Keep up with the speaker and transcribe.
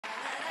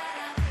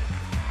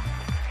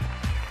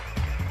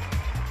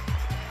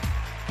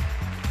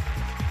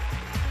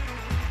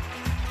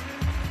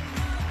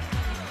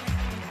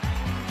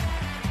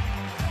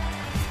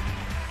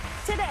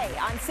Today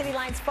on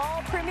Cityline's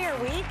Fall Premiere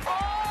Week,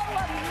 all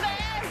of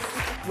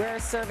this! We're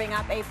serving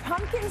up a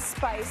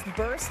pumpkin-spiced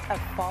burst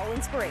of fall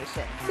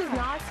inspiration. This is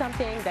not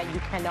something that you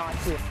cannot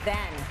do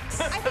then.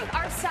 I think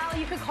our style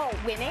you could call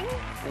winning.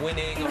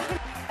 Winning.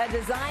 A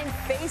design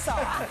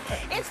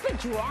face-off. It's the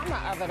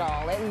drama of it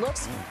all. It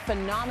looks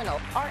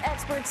phenomenal. Our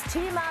experts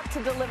team up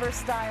to deliver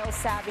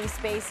style-savvy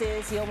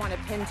spaces you'll want to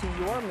pin to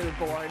your mood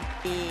board.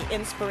 The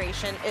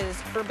inspiration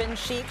is urban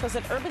chic. Was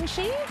it urban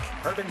chic?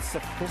 Urban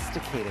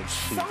sophisticated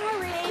chic.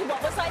 Sorry,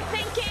 what was I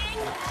thinking?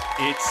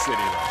 It's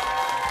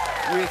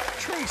Cityline with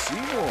Tracy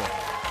Moore.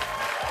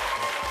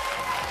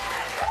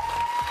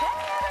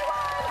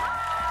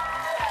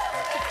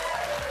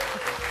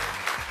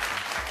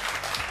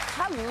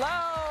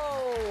 Hello.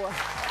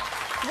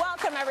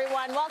 Welcome,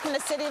 everyone. Welcome to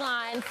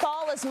Cityline.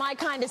 Fall is my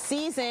kind of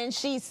season.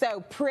 She's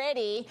so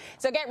pretty.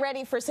 So get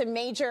ready for some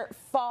major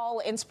fall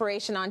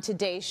inspiration on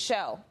today's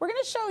show. We're going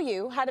to show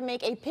you how to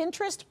make a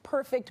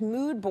Pinterest-perfect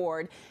mood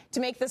board to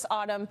make this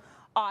autumn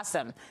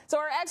awesome. So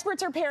our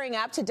experts are pairing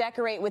up to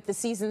decorate with the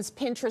season's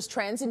Pinterest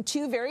trends in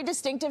two very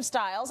distinctive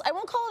styles. I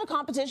won't call it a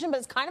competition, but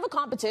it's kind of a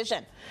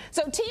competition.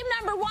 So team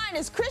number one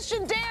is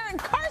Christian Dare and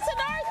Carson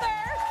Arthur.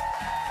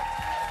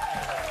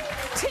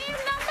 Team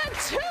number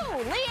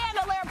two, Leigh-Ann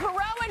Allaire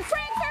Perrault and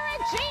Frank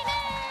Ferragine.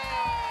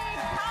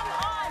 Come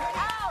on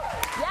out.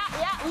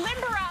 Yeah,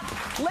 limber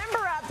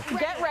up,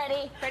 get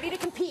ready. Ready to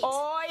compete.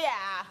 Oh,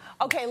 yeah.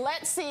 Okay,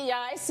 let's see.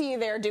 I see you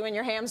there doing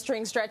your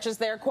hamstring stretches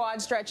there,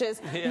 quad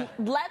stretches. Yeah.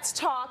 Let's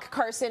talk,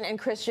 Carson and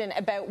Christian,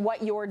 about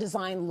what your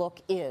design look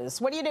is.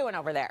 What are you doing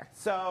over there?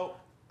 So,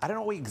 I don't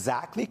know what we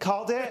exactly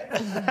called it,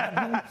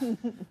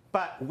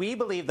 but we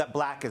believe that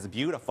black is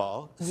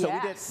beautiful. So we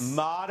did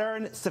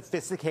modern,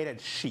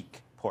 sophisticated,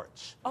 chic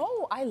porch.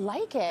 Oh, I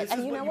like it. This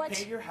and is you know what what? you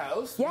paint your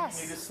house.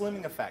 Yes. You need a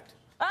slimming effect.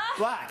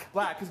 Black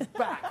is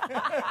back.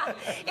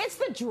 It's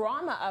the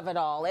drama of it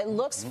all. It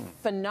looks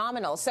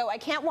phenomenal. So I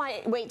can't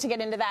wait to get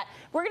into that.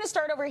 We're going to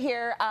start over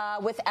here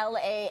with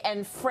L.A.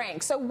 and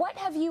Frank. So what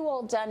have you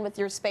all done with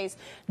your space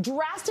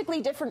drastically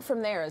different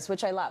from theirs,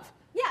 which I love?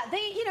 Yeah,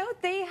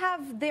 they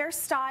have their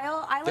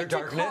style. I like Their to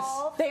darkness.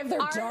 call They have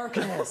their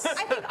darkness.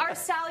 I think our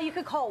style you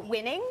could call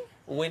winning.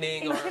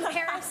 Winning. In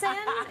comparison,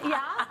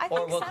 yeah, I think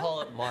Or we'll so.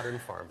 call it Modern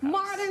Farmhouse.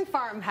 Modern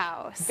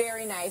Farmhouse.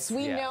 Very nice.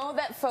 We Yeah. know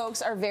that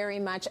folks are very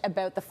much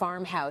about the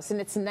farmhouse, and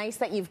it's nice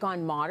that you've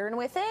gone modern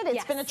with it. It's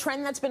Yes. been a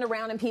trend that's been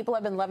around and people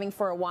have been loving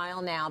for a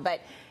while now,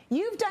 but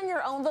you've done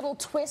your own little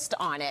twist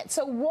on it.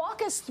 So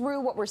walk us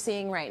through what we're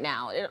seeing right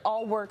now. It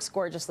all works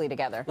gorgeously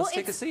together. Let's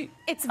take a seat.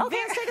 It's Okay,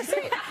 very, let's take a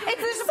seat.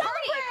 It's a party.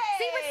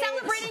 See, we're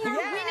celebrating our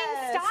winning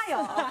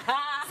style.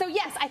 So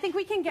yes, I think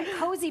we can get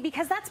cozy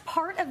because that's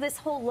part of this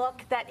whole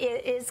look, that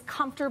it is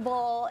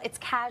comfortable, it's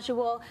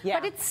casual,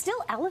 but it's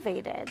still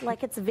elevated.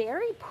 Like, it's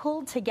very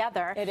pulled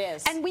together. It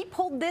is. And we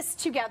pulled this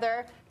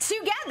together.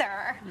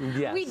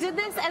 Yes. We did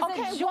this as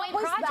a joint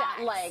what was project. that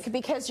like?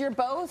 Because you're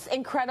both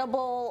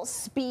incredible,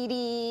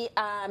 speedy,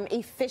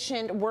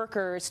 efficient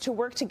workers to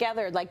work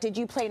together. Like, did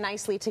you play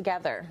nicely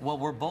together? Well,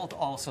 we're both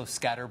also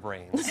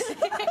scatterbrains.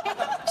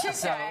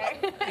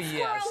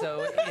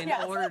 So in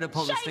order to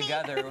pull this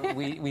together,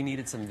 we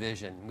needed some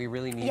vision. We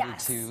really needed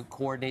to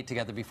coordinate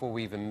together before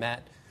we even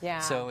met. Yeah.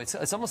 So it's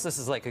almost, this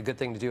is like a good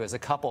thing to do as a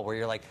couple, where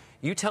you're like,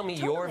 you tell me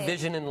your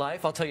vision in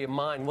life, I'll tell you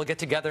mine. We'll get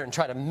together and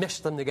try to mesh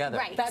them together.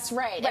 Right. That's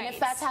right. And if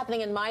that's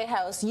happening in my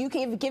house, you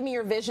can give me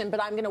your vision,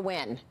 but I'm going to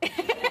win.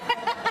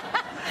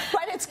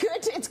 But it's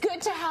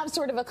good to have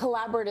sort of a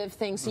collaborative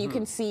thing so you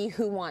can see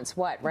who wants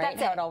what, right?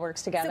 That's How it all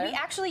works together. So we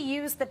actually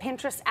use the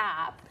Pinterest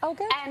app. Oh,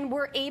 good. And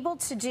we're able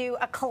to do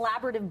a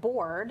collaborative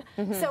board.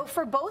 So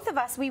for both of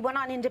us, we went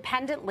on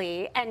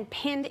independently and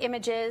pinned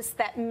images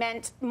that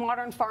meant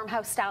Modern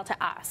Farmhouse style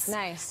to us.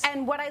 Nice.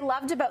 And what I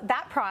loved about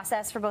that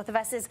process for both of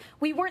us is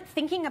we weren't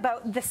thinking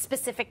about the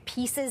specific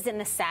pieces in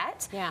the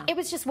set. Yeah. It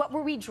was just, what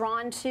were we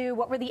drawn to?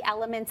 What were the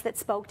elements that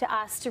spoke to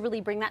us to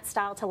really bring that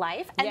style to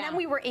life? And then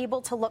we were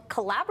able to look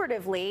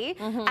collaboratively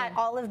at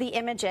all of the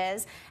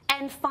images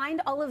and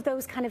find all of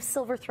those kind of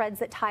silver threads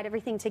that tied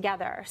everything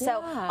together. So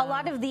a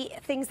lot of the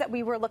things that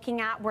we were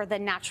looking at were the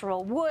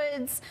natural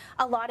woods,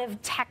 a lot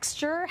of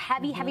texture,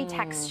 heavy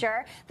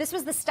texture. This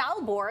was the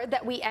style board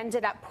that we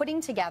ended up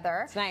putting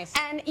together. It's nice.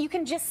 And you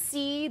can just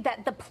see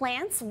that the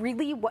plants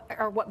really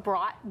are what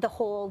brought the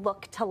whole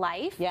look to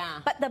life. Yeah.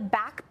 But the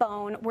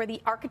backbone were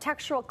the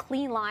architectural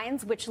clean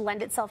lines, which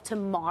lend itself to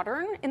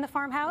modern in the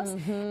farmhouse,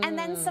 and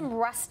then some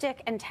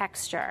rustic and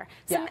texture.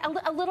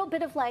 A little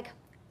bit of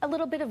a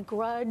little bit of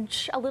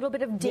grudge, a little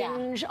bit of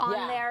dinge on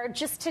there,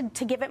 just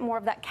to give it more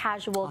of that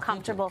casual,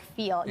 comfortable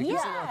feel. It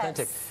gives it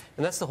authentic.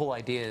 And that's the whole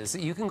idea, is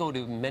that you can go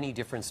to many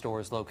different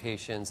stores,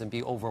 locations, and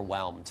be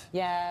overwhelmed.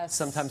 Yes.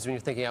 Sometimes when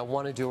you're thinking, I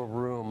want to do a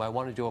room, I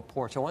want to do a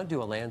porch, I want to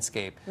do a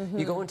landscape,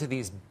 you go into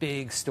these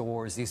big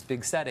stores, these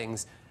big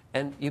settings,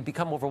 and you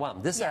become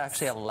overwhelmed. This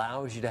actually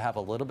allows you to have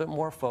a little bit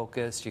more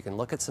focus. You can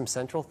look at some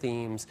central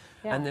themes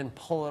and then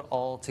pull it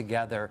all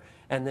together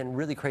and then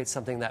really create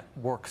something that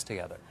works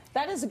together.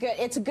 That is good.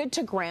 It's good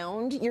to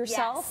ground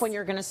yourself when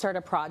you're going to start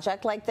a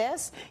project like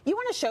this. You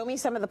want to show me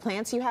some of the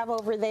plants you have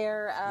over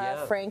there,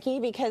 Frankie,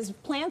 because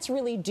plants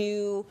really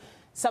do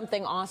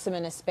something awesome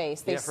in a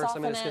space. They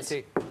soften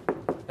it.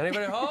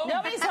 Anybody home?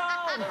 Nobody's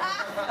home.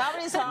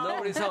 Nobody's home.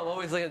 Nobody's home.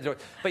 Always looking at the door.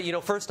 But you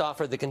know, first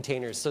off are the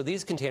containers. So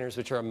these containers,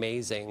 which are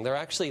amazing,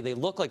 they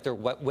look like they're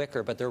wet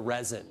wicker, but they're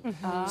resin.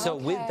 So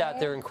with that,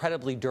 they're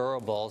incredibly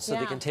durable. So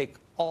they can take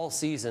all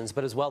seasons,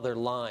 but as well they're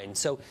lined.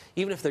 So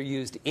even if they're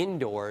used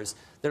indoors,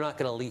 they're not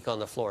going to leak on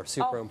the floor.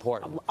 Super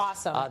important.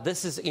 Awesome.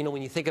 This is, you know,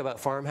 when you think about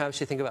farmhouse,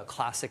 you think about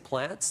classic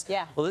plants.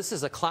 Yeah. Well, this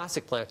is a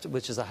classic plant,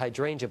 which is a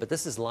hydrangea, but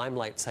this is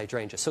Limelight's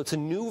hydrangea. So it's a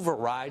new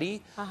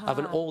variety of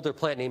an older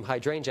plant named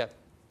hydrangea.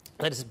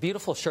 That is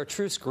beautiful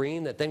chartreuse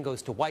green that then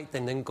goes to white,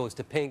 then goes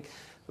to pink.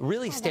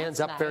 Really stands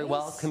up very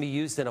well. Can be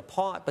used in a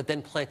pot, but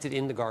then planted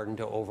in the garden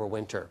to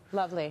overwinter.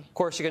 Lovely. Of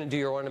course, you're going to do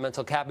your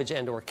ornamental cabbage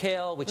and or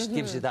kale, which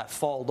gives you that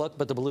fall look,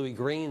 but the bluey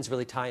greens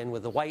really tie in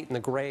with the white and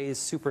the grays.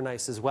 Super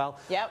nice as well.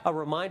 Yep. A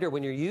reminder,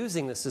 when you're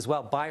using this as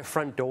well, by a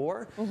front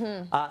door.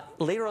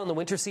 Later on in the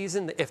winter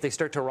season, if they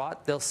start to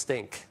rot, they'll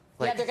stink.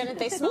 Like,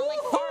 they smell like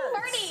farts.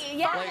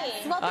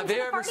 Have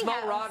you ever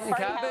smelled rotten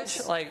cabbage?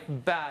 Like,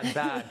 bad.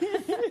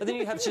 But then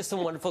you have just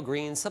some wonderful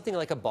greens, something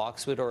like a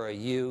boxwood or a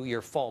yew,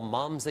 your fall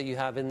mums that you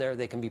have in there.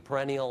 They can be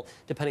perennial,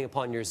 depending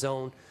upon your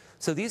zone.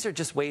 So these are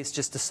just ways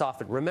just to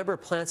soften. Remember,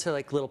 plants are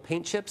like little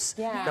paint chips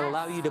that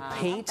allow you to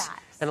paint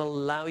and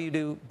allow you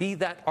to be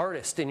that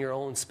artist in your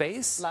own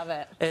space. Love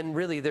it. And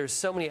really, there's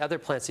so many other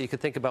plants that you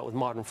could think about with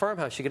Modern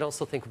Farmhouse. You could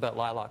also think about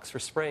lilacs for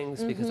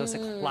springs, because that's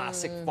a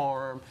classic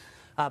farm.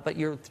 But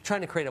you're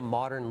trying to create a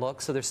modern look,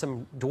 so there's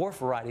some dwarf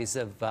varieties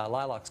of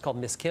lilacs called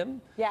Miss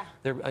Kim. Yeah.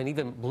 And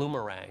even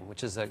bloomerang,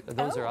 which is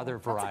those are other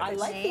varieties. I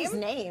like these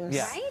names.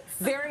 Yeah. Right?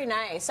 Very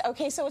nice.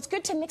 Okay, so it's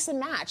good to mix and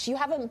match. You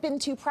haven't been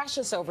too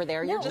precious over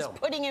there. You're just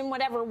putting in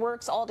whatever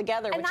works all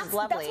together, which is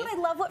lovely. That's what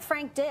I love what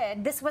Frank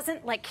did. This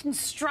wasn't like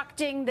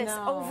constructing this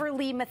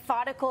overly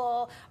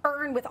methodical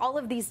urn with all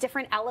of these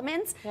different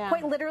elements.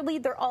 Quite literally,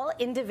 they're all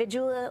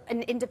individual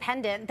and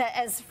independent. That,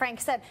 as Frank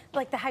said,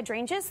 like the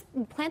hydrangeas,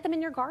 plant them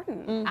in your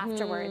garden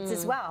afterwards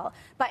as well.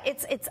 But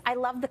I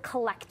love the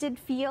collected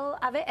feel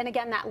of it, and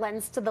again, that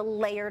lends to the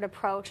layered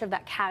approach of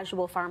that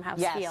casual farmhouse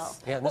feel.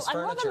 Yeah, well, I'm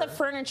loving the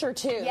furniture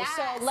too. Yes.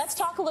 So let's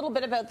talk a little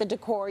bit about the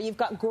decor. You've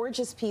got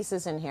gorgeous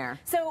pieces in here.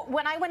 So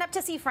when I went up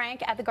to see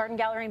Frank at the Garden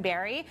Gallery in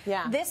Barrie,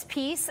 this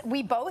piece,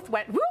 we both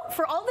went, woo,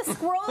 for all the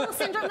squirrel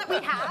syndrome that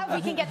we have,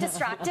 we can get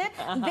distracted.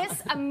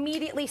 This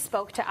immediately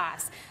spoke to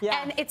us.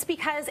 And it's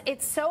because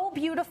it's so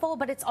beautiful,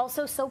 but it's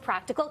also so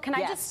practical. Can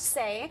I just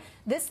say,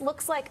 this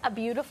looks like a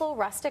beautiful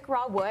rustic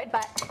raw wood,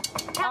 but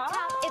it's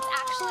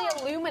actually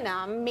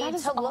aluminum made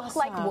to look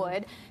like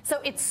wood.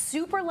 So it's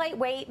super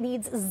lightweight,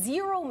 needs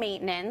zero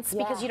maintenance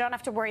because you don't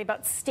have to worry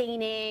about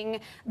staining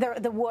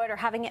the wood or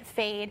having it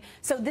fade.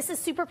 So this is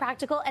super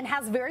practical and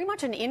has very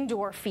much an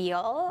indoor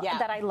feel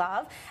that I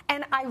love.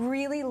 And I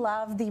really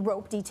love the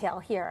rope detail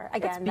here.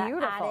 Again,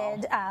 that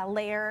added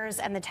layers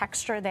and the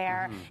texture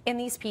there in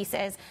these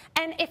pieces.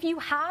 And if you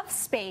have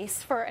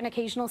space for an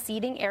occasional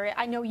seating area,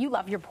 I know you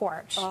love your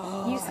porch.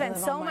 You spend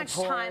so much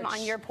time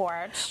on your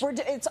porch.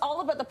 It's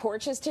all about the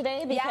porches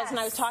today, because when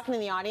I was talking to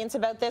the audience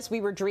about this,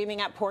 we were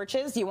dreaming up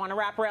porches. You want a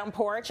wraparound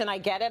porch, and I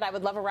get it. I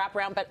would love a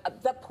wraparound,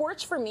 but the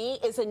porch for me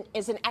is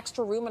an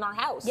extra room in our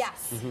house.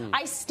 Yes.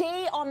 I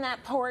stay on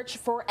that porch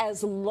for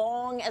as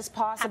long as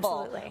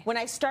possible. Absolutely. When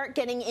I start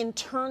getting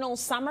internal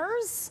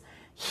summers,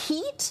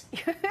 heat,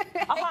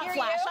 a hot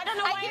flash. I don't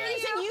know why I'm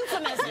using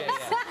euphemisms.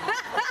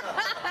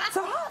 It's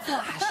a hot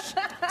flash.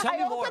 Tell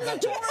me I more open the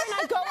about door this. and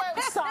I go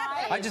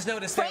outside. I just know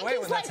to stay away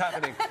when that's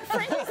happening.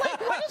 Frankie's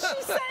like, what is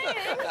she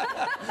saying?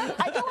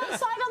 I go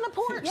outside on the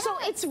porch. So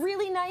it's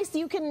really nice.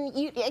 You can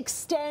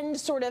extend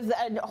sort of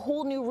a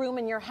whole new room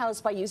in your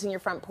house by using your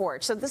front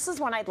porch. So this is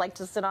one I'd like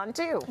to sit on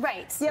too.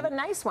 Right. You have a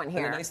nice one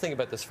here. And the nice thing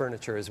about this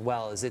furniture as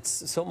well is it's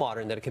so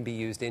modern that it can be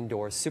used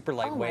indoors, super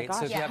lightweight. gosh,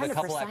 so if you have a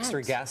couple 100%.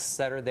 extra guests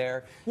that are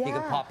there, you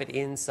can pop it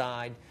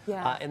inside.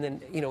 And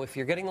then, you know, if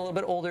you're getting a little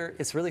bit older,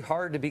 it's really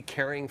hard to be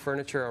carrying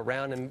furniture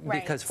around, and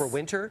because for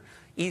winter,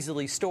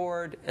 easily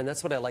stored, and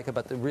that's what I like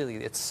about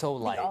it's so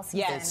light.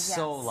 It's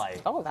so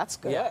light. Oh, that's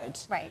good.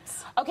 Right.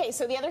 Okay,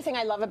 so the other thing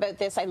I love about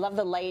this, I love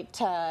the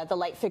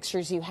light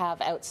fixtures you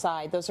have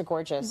outside. Those are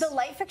gorgeous. The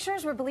light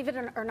fixtures were, believe it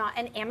or not,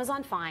 an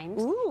Amazon find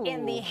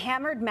in the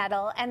hammered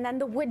metal, and then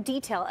the wood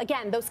detail.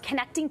 Again, those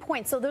connecting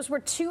points. So those were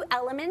two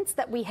elements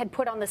that we had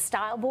put on the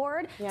style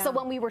board. So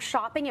when we were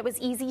shopping, it was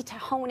easy to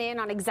hone in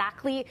on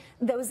exactly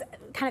those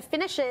kind of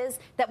finishes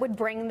that would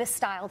bring the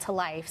style to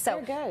life.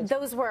 So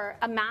those were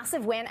a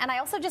massive win. And I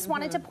also just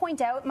wanted to point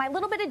out my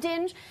little bit of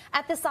dinge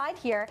at the side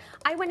here.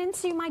 I went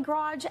into my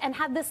garage and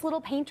had this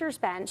little painter's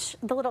bench,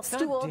 the little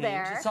stool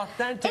there. It's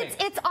authentic.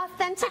 It's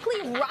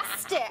authentically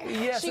rustic.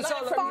 Yes, She's it's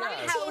all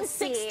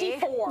farmhousey,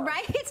 1964.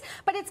 right?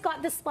 But it's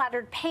got the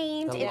splattered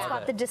paint, it's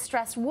got the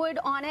distressed wood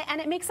on it, and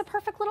it makes a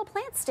perfect little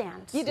plant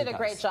stand. You did a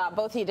great job.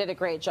 Both of you did a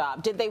great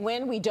job. Did they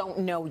win? We don't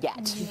know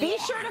yet. Be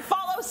sure to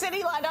follow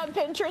Cityline on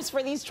Pinterest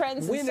for these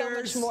trends and so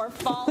much more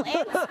fall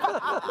and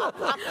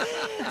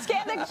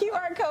Scan the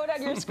QR code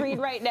on your screen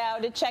right now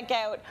to check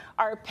out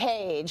our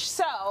page.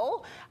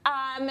 So,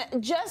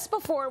 just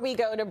before we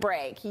go to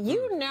break,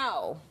 you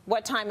know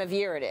what time of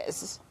year it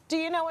is. Do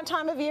you know what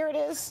time of year it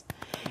is?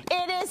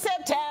 It is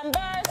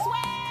September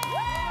Swag!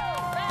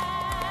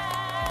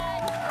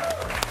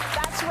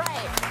 That's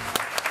right.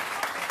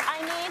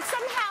 I need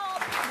some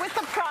help with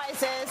the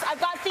prizes. I've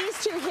got these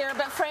two here,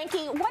 but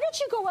Frankie, why don't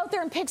you go out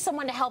there and pick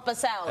someone to help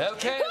us out?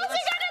 Okay. Who's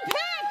he gonna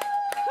pick?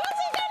 Who's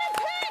he gonna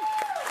pick?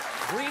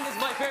 Green is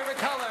my favorite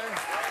color.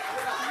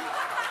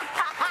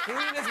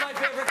 Green is my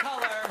favorite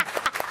color.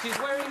 She's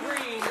wearing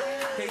green.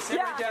 Okay, sit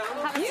right down.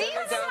 You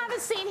guys have a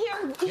seat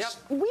here. Yep.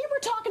 We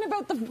were talking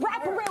about the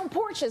wraparound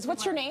porches.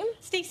 What's your name?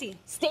 Stacy.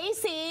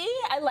 Stacy.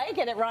 I like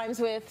it. It rhymes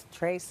with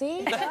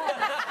Tracy.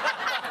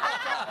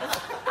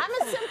 I'm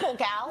a simple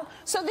gal.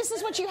 So this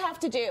is what you have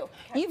to do.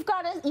 You've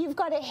got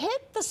to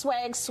hit the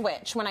swag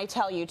switch when I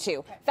tell you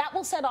to. That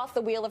will set off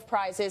the wheel of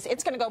prizes.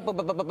 It's going to go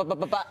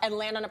and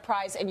land on a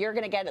prize, and you're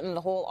going to get it in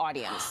the whole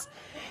audience.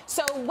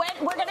 So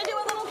we're going to do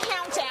a little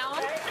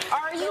countdown.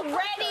 Are you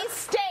ready,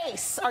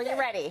 Stace? Are you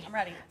ready? I'm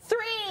ready. 3,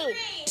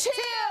 2,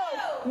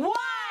 1.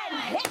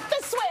 Hit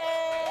the switch.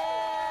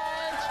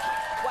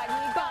 What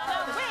you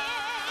gonna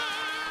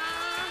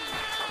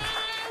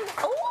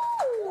win?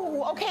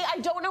 Ooh, okay, I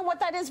don't know what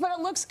that is, but it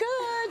looks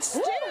good.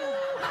 Stu,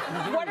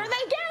 what are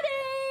they getting?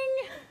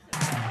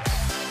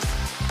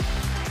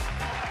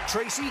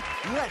 Tracy,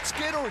 let's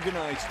get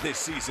organized this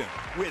season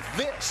with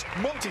this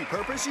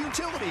multi-purpose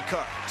utility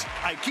cart.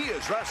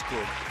 IKEA's Rascal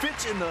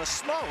fits in the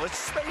smallest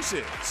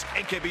spaces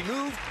and can be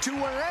moved to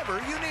wherever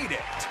you need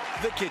it.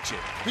 The kitchen,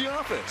 the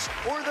office,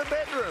 or the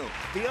bedroom.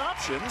 The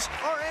options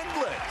are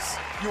endless.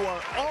 You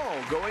are all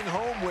going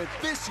home with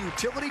this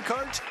utility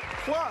cart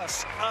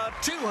plus a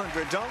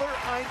 $200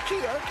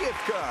 IKEA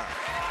gift card.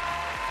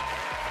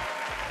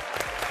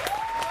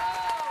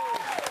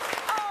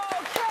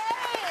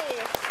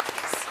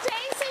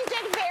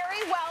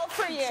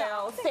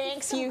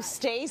 Thanks you,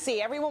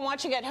 Stacy. Everyone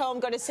watching at home,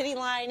 go to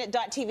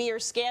cityline.tv or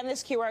scan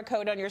this QR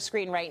code on your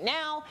screen right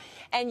now,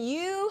 and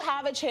you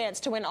have a chance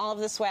to win all of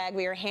the swag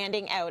we are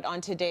handing out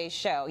on today's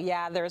show.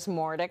 Yeah, there's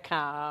more to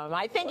come.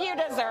 I think you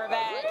deserve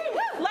it.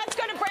 Let's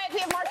go to break. We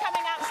have more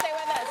coming up. Stay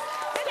with us.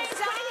 Today's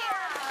here.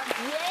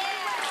 Yeah.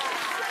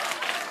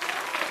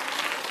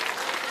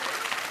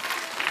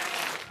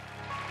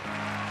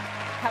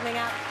 Coming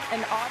up,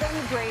 an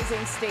autumn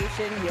grazing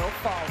station you'll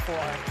fall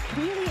for.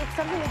 Really, it's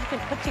something that you can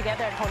put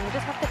together at home. You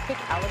just have to pick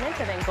elements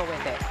and then go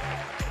with it.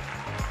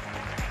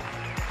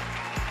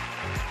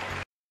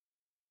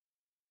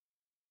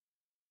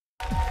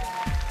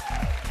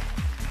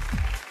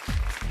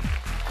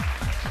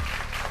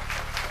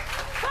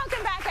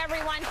 Welcome back,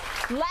 everyone.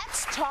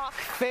 Let's talk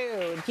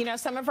food. You know,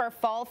 some of our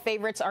fall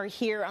favorites are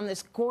here on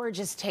this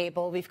gorgeous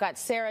table. We've got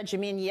Sarah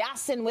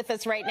Juman-Yassin with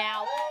us right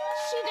now.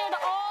 She did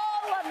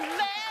all of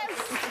this.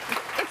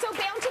 It's so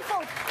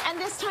bountiful. And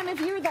this time of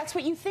year, that's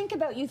what you think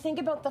about. You think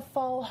about the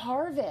fall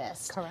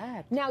harvest.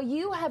 Correct. Now,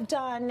 you have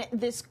done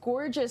this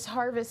gorgeous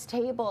harvest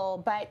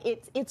table, but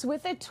it's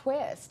with a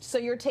twist. So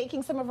you're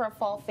taking some of our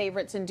fall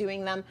favorites and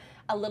doing them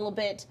a little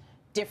bit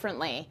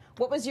differently.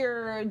 What was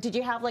did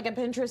you have like a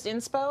Pinterest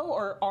inspo,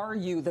 or are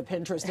you the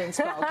Pinterest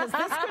inspo? Because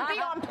this could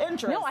be on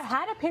Pinterest. No, I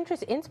had a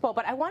Pinterest inspo,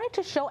 but I wanted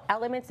to show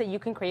elements that you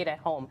can create at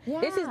home.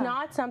 Yeah. This is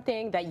not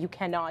something that you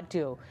cannot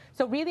do.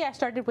 So really I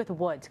started with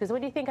woods, because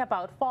when you think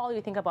about fall, you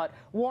think about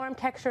warm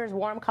textures,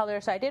 warm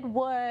colors. So I did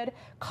wood,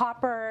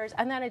 coppers,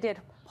 and then I did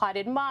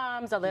potted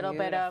mums, a little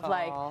bit of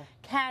like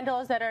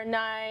candles that are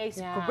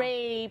nice,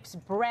 grapes,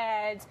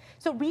 breads.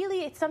 So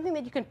really it's something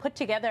that you can put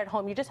together at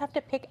home. You just have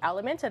to pick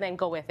elements and then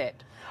go with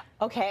it.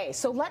 Okay,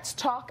 so let's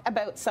talk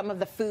about some of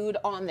the food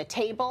on the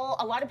table.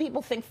 A lot of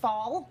people think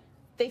fall,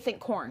 they think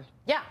corn.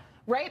 Yeah.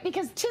 Right?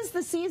 Because 'tis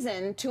the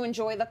season to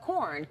enjoy the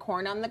corn.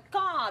 Corn on the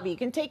cob. You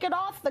can take it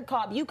off the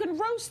cob. You can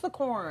roast the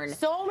corn.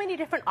 So many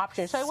different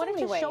options. So I wanted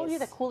to show ways. you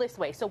the coolest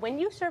way. So when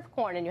you serve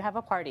corn and you have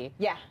a party,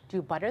 do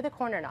you butter the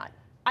corn or not?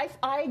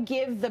 I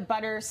give the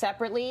butter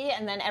separately,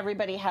 and then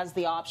everybody has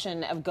the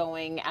option of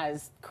going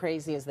as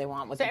crazy as they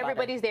want with the butter. So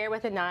everybody's there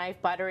with a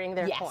knife buttering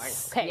their corn.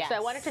 Okay, so I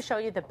wanted to show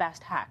you the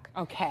best hack.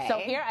 Okay. So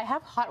here I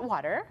have hot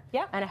water,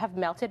 and I have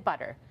melted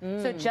butter.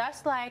 So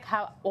just like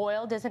how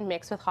oil doesn't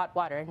mix with hot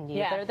water,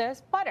 neither does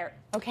butter.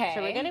 Okay.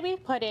 So we're going to be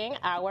putting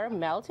our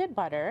melted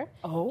butter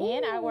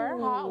in our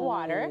hot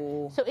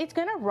water. So it's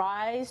going to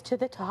rise to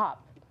the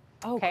top.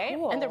 Okay,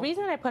 cool. And the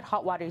reason I put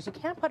hot water is you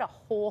can't put a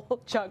whole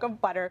jug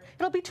of butter.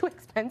 It'll be too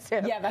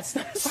expensive. Yeah, that's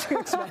too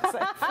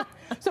expensive.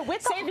 So So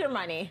with Save your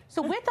money.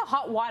 So with the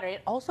hot water,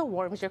 it also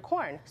warms your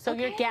corn. So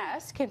your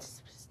guests can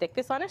stick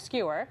this on a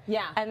skewer.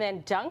 Yeah. And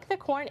then dunk the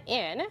corn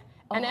in.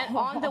 And then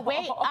on the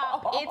way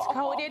up, it's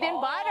coated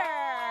in butter.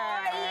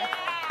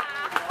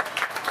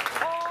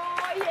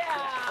 Oh,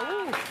 yeah.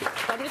 Ooh.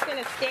 So I'm just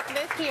going to stick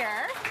this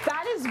here.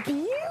 That is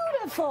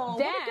beautiful.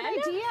 Then what a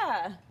good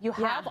idea. You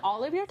have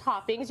all of your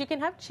toppings. You can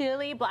have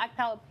chili, black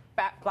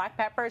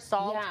pepper,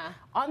 salt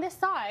on the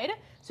side.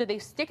 So they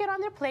stick it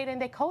on their plate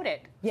and they coat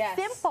it. Yes.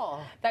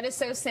 Simple. That is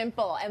so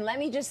simple. And let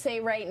me just say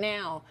right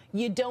now,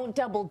 you don't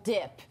double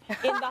dip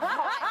in the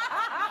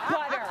hot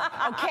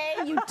butter,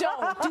 okay? You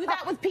don't. Do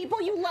that with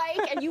people you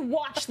like and you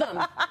watch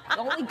them.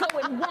 Only go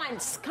in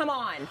once. Come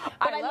on.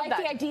 But I like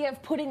the idea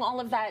of putting all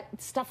of that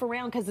stuff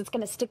around because it's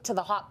going to stick to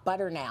the hot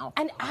butter now.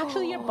 And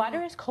actually your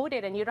butter is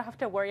coated and you don't have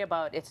to worry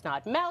about it's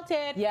not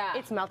melted. Yeah.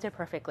 It's melted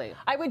perfectly.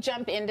 I would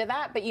jump into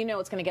that, but you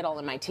know it's going to get all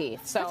in my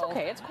teeth. So it's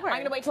okay. It's corn. I'm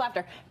going to wait till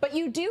after. But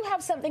you do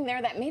have something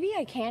there that maybe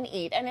I can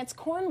eat, and it's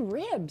corn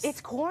ribs. It's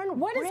corn ribs.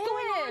 What is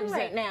going on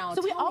right now?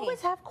 So we always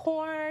have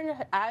corn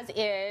as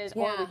is,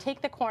 or we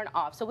take the corn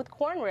off. So with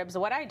corn ribs,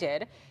 what I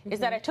did is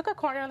that I took a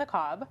corn on the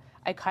cob,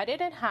 I cut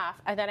it in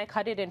half, and then I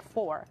cut it in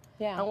 4.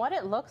 Yeah. And what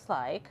it looks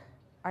like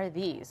are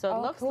these. So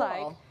it looks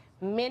like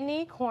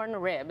mini corn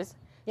ribs.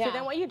 Yeah. So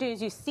then what you do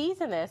is you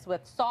season this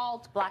with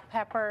salt, black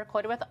pepper,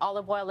 coat it with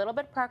olive oil, a little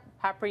bit of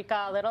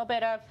paprika, a little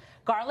bit of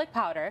garlic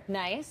powder.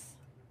 Nice.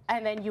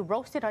 And then you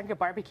roast it on your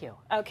barbecue.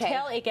 Okay.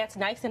 Till it gets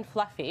nice and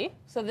fluffy.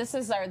 So this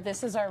is our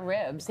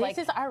ribs. This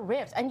is our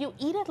ribs, and you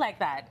eat it like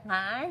that.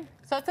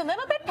 So it's a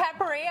little bit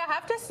peppery, I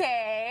have to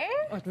say.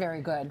 It's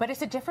very good. But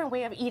it's a different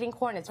way of eating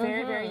corn. It's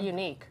very, very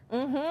unique.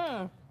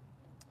 I'm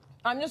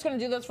just going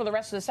to do this for the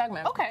rest of the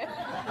segment. Okay.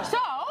 So,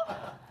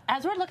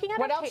 as we're looking at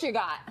what else you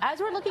got? As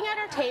we're looking at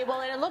our table,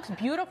 and it looks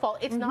beautiful,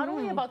 it's not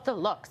only about the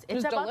looks.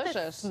 It's about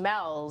delicious. the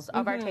smells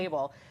of our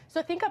table.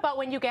 So think about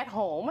when you get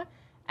home,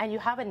 and you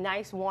have a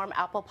nice warm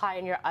apple pie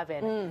in your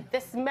oven.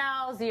 The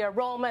smells, the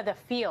aroma, the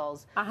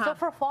feels. So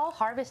for fall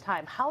harvest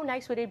time, how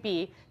nice would it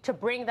be to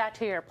bring that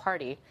to your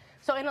party?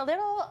 So in a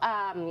little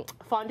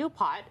fondue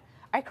pot,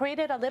 I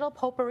created a little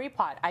potpourri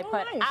pot. I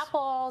put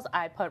apples,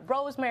 I put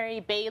rosemary,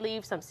 bay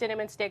leaves, some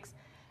cinnamon sticks,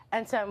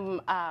 and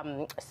some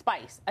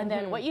spice. And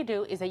then what you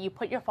do is that you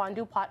put your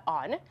fondue pot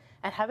on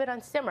and have it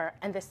on simmer,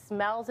 and the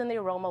smells and the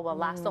aroma will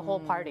last the whole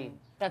party.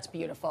 That's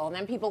beautiful. And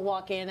then people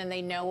walk in and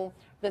they know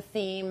the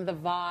theme, the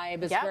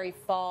vibe is very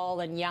fall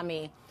and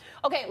yummy.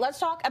 Okay, let's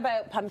talk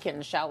about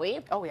pumpkins, shall we?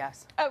 Oh,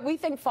 yes. We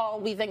think fall,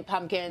 we think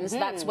pumpkins.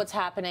 That's what's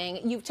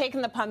happening. You've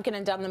taken the pumpkin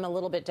and done them a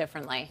little bit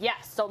differently.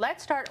 Yes, so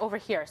let's start over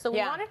here. So we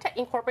wanted to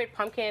incorporate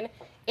pumpkin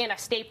in a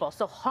staple,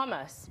 so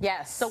hummus.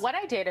 Yes. So what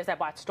I did is I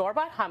bought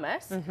store-bought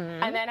hummus,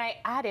 and then I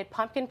added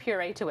pumpkin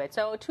puree to it.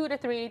 So 2 to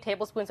 3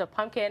 tablespoons of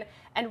pumpkin,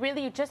 and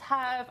really you just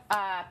have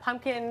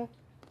pumpkin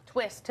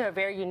twist to a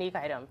very unique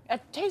item.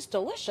 It tastes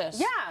delicious.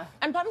 Yeah.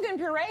 And pumpkin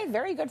puree,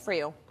 very good for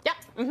you. Yeah.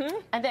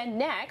 And then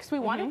next, we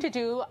wanted to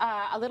do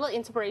a little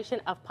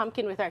inspiration of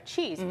pumpkin with our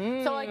cheese.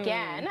 So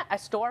again, a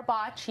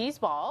store-bought cheese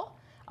ball.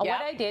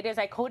 What I did is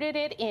I coated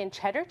it in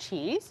cheddar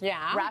cheese,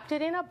 wrapped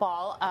it in a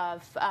ball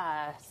of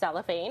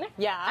cellophane,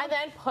 and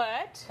then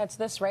put... That's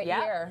this right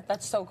here.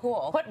 That's so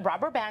cool. Put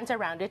rubber bands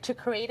around it to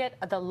create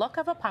the look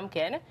of a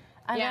pumpkin.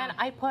 And then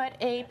I put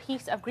a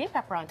piece of green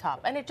pepper on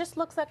top, and it just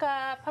looks like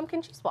a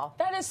pumpkin cheese ball.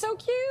 That is so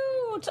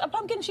cute. A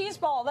pumpkin cheese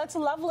ball. That's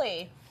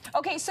lovely.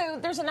 Okay, so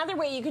there's another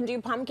way you can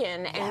do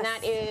pumpkin, and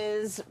that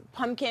is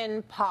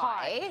pumpkin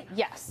pie.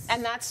 Yes.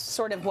 And that's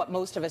sort of what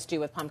most of us do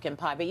with pumpkin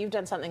pie, but you've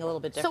done something a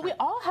little bit different. So we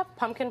all have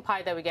pumpkin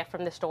pie that we get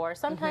from the store.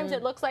 Sometimes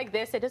it looks like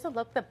this. It doesn't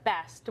look the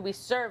best. We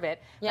serve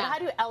it. But how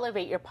do you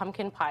elevate your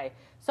pumpkin pie?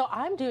 So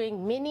I'm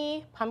doing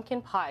mini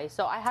pumpkin pie.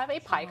 So I have a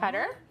pie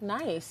cutter.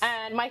 Nice.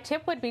 And my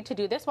tip would be to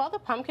do this while the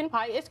pumpkin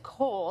pie is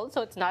cold,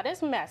 so it's not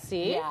as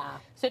messy. Yeah.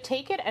 So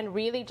take it and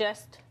really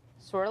just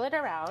swirl it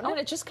around. Oh, and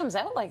it just comes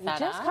out like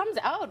that. It just comes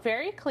out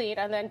very clean,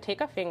 and then take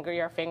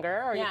your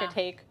finger, or you could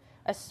take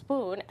a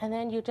spoon, and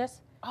then you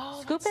just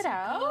scoop it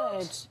out.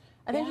 Good.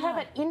 And then you have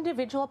an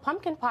individual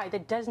pumpkin pie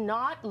that does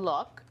not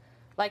look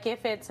like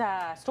if it's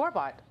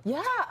store-bought.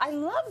 Yeah, I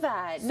love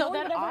that. So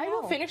then I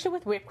will finish it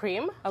with whipped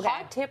cream. Okay.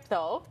 Hot tip,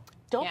 though,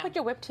 don't put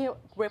your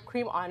whipped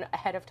cream on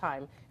ahead of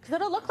time, because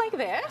it'll look like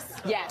this.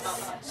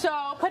 Yes.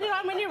 So put it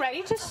on when you're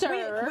ready to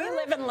serve. We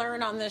live and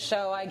learn on this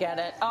show. I get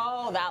it.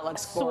 Oh, that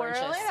looks gorgeous,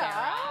 Swirl it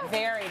Sarah. up.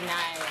 Very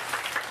nice.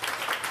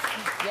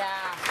 Yeah.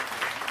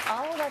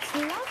 Oh, that's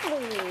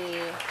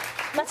lovely.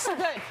 That's so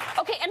good.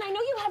 Okay, and I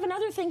know you have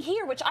another thing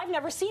here, which I've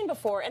never seen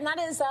before, and that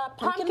is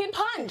pumpkin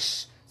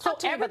punch. So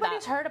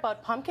everybody's heard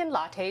about pumpkin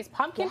lattes,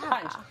 pumpkin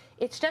punch.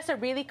 It's just a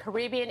really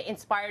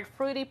Caribbean-inspired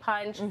fruity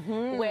punch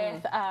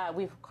with,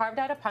 we've carved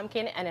out a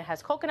pumpkin, and it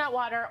has coconut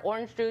water,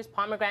 orange juice,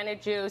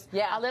 pomegranate juice,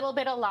 a little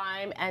bit of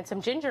lime, and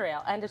some ginger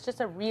ale. And it's just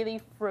a really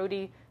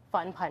fruity,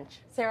 fun punch.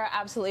 Sarah,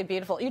 absolutely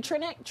beautiful. You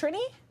Trini?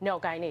 No,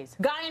 Guyanese.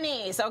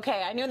 Guyanese.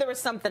 Okay, I knew there was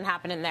something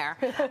happening there.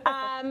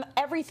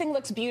 Everything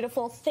looks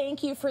beautiful.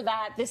 Thank you for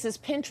that. This is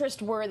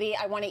Pinterest worthy.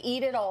 I want to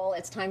eat it all.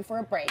 It's time for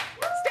a break.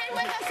 Stay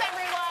with us,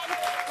 everyone.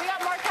 We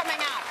got more coming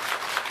up.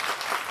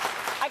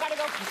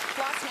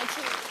 Floss my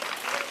teeth.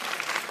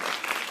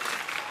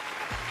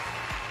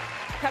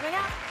 Coming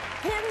up,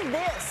 Pin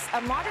This,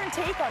 a modern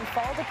take on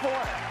fall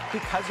decor.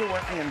 Because you're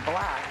working in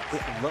black,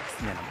 it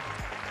looks minimal.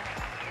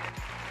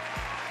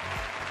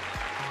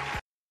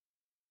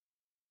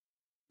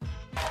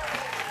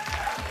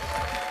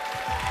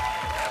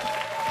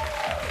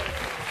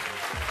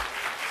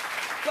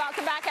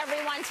 Welcome back,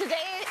 everyone. Today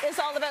is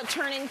all about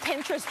turning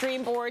Pinterest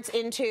dream boards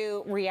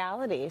into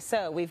reality.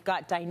 So we've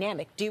got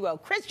dynamic duo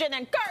Christian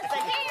and Carson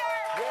here.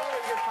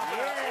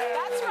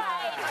 That's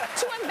right.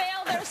 To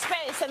unveil their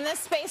space, and this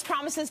space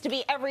promises to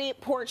be every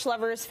porch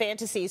lover's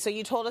fantasy. So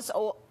you told us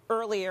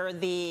earlier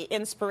the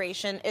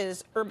inspiration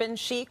is urban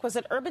chic. Was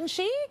it urban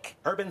chic?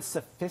 Urban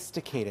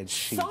sophisticated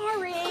chic.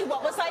 Sorry,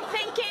 what was I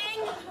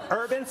thinking?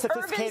 Urban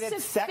sophisticated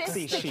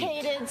sexy chic.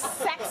 Sophisticated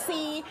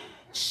sexy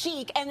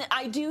chic. And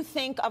I do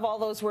think of all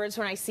those words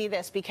when I see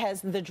this because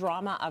the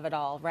drama of it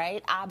all,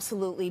 right?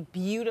 Absolutely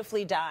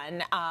beautifully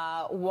done.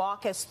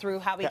 Walk us through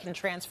how we can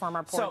transform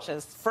our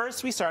porches. So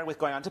first we started with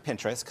going onto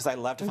Pinterest because I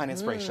love to find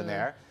inspiration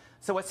there.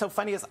 So what's so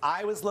funny is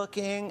I was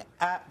looking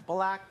at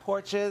black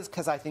porches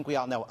because I think we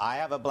all know I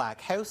have a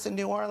black house in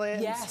New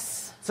Orleans.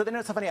 Yes. So then it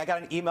was so funny, I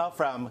got an email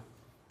from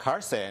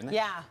Carson.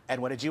 Yeah.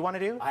 And what did you want to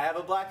do? I have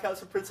a black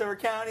house in Prince Edward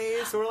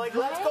County, so we're like,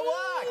 let's go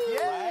black. Yay!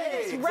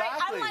 Right.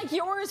 Exactly. Unlike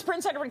yours,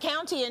 Prince Edward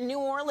County in New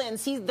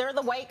Orleans, they're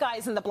the white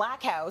guys in the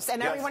black house,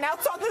 and everyone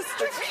else on the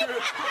street. It's true.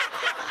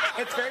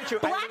 It's very true.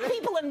 Black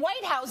people in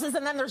white houses,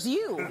 and then there's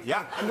you.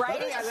 Yeah.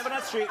 Right? I live on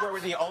a street where we're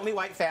the only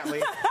white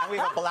family, and we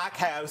have a black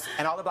house,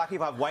 and all the black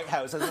people have white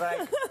houses. Like,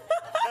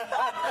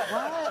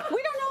 what?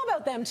 We don't know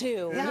about them,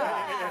 too.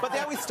 Yeah. But they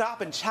always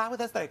stop and chat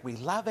with us. They're like, we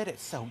love it.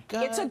 It's so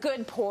good. It's a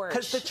good porch.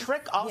 Because the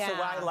trick also,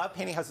 why I love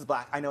painting houses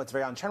black, I know it's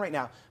very on trend right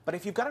now, but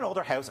if you've got an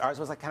older house, ours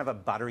was like kind of a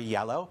buttery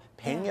yellow,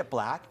 painting it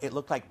black, it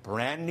looked like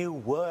brand new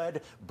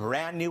wood,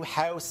 brand new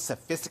house,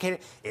 sophisticated.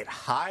 It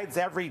hides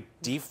every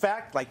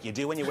defect like you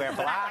do when you wear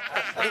black.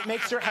 It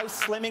makes your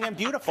house slimming and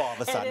beautiful all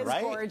of a sudden,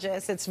 right? It is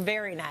gorgeous. It's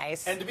very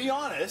nice. And to be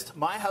honest,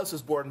 my house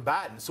is board and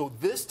batten, so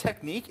this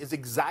technique is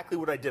exactly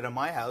what I did on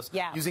my house,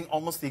 using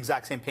almost the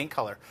exact same paint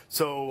color.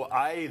 So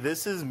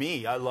this is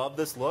me. I love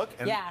this look,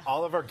 and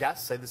all of our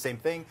guests say the same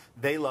thing.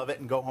 They love it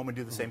and go home and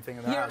do the same thing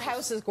in their houses. Your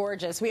house is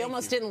gorgeous. We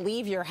almost didn't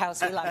leave your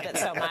house. We loved it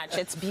so much.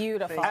 It's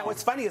beautiful. And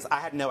what's funny is I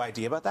had no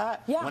idea about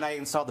that when I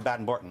installed the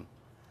Baden Borton.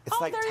 It's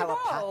like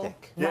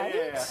telepathic.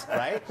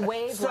 Right?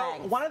 Wavelength. So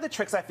one of the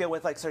tricks I feel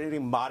with like sort of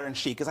doing modern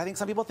chic is I think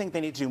some people think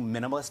they need to do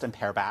minimalist and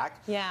pare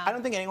back. Yeah. I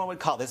don't think anyone would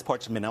call this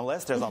porch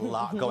minimalist. There's a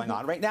lot going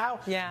on right now.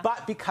 Yeah.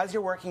 But because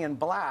you're working in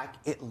black,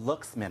 it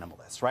looks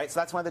minimalist, right?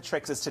 So that's one of the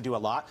tricks is to do a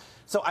lot.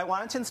 So I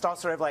wanted to install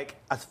sort of like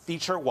a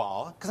feature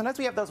wall, because sometimes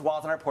we have those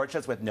walls on our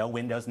porches with no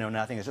windows, no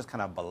nothing. It's just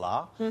kind of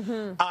blah.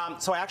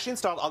 So I actually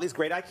installed all these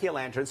great IKEA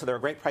lanterns. So they're a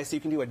great price. So you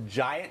can do a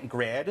giant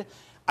grid.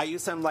 I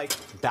use some like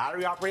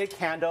battery-operated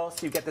candles,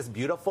 so you get this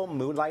beautiful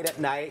moonlight at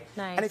night.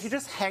 Nice. And if you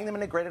just hang them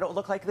in a grid, it'll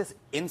look like this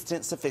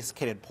instant,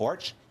 sophisticated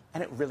porch.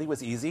 And it really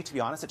was easy, to be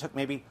honest. It took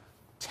maybe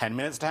 10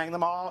 minutes to hang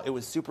them all. It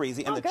was super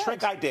easy. And the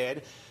trick I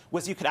did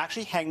was you could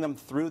actually hang them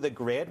through the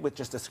grid with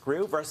just a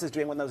screw versus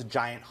doing one of those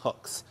giant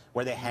hooks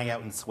where they hang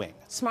out and swing.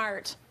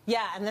 Smart.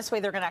 Yeah, and this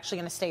way they're actually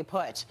going to stay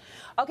put.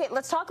 Okay,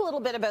 let's talk a little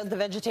bit about the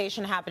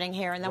vegetation happening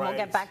here, and then we'll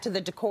get back to the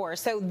decor.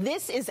 So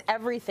this is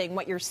everything,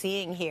 what you're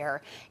seeing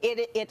here.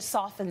 It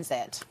softens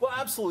it. Well,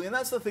 absolutely, and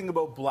that's the thing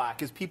about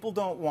black is people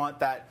don't want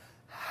that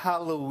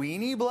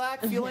Halloween-y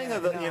black feeling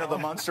of the, the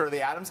Munster or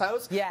the Addams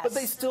house, but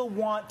they still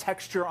want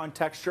texture on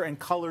texture and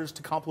colors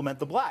to complement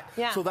the black.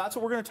 So that's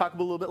what we're going to talk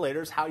about a little bit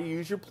later is how you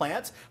use your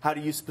plants, how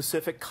to use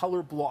specific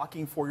color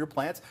blocking for your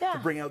plants to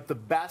bring out the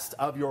best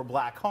of your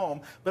black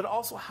home, but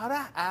also how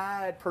to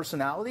add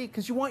personality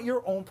because you want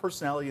your own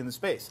personality in the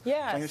space. So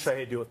I'm going to show you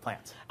how to do it with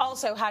plants.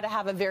 Also, how to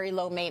have a very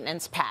low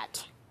maintenance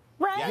pet.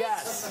 Right?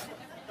 Yes.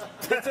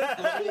 It's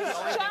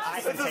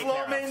as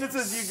low maintenance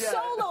as you get.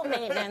 So low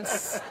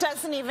maintenance.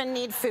 Doesn't even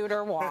need food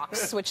or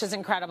walks, which is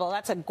incredible.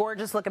 That's a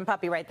gorgeous looking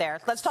puppy right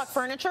there. Let's talk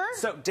furniture.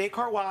 So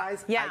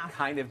decor-wise, I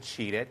kind of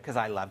cheated because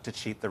I love to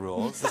cheat the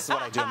rules. This is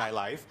what I do in my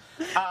life.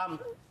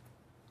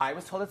 I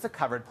was told it's a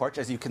covered porch,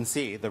 as you can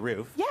see, the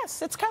roof.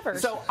 Yes, it's covered.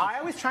 So I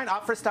always try and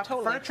opt for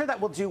furniture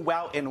that will do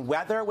well in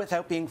weather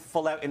without being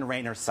full out in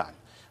rain or sun.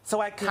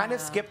 So I kind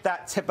of skipped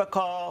that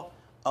typical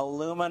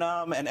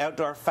aluminum and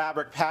outdoor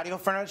fabric patio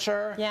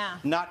furniture.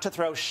 Not to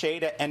throw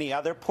shade at any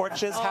other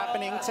porches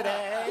happening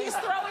today. He's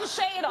throwing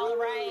shade, all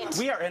right.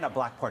 We are in a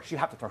black porch. You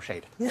have to throw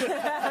shade. So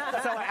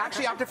I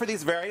actually opted for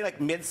these very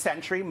like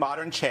mid-century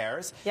modern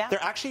chairs.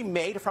 They're actually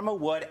made from a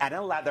wood and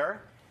a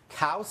leather.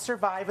 Cows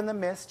survive in the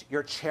mist.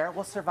 Your chair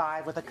will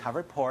survive with a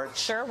covered porch.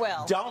 Sure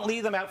will. Don't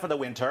leave them out for the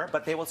winter,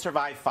 but they will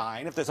survive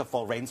fine. If there's a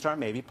full rainstorm,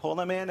 maybe pull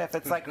them in if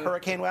it's like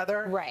hurricane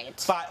weather.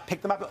 Right. But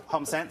pick them up at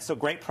HomeSense, so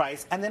great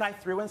price. And then I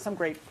threw in some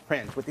great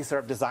print with these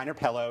sort of designer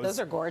pillows.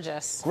 Those are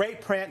gorgeous. Great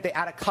print. They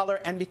add a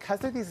color, and because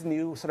they're these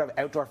new sort of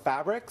outdoor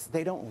fabrics,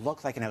 they don't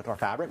look like an outdoor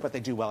fabric, but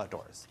they do well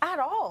outdoors. At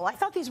all. beautiful. I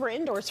thought these were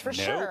indoors for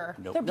sure.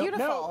 Nope, They're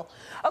beautiful. nope.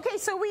 Okay,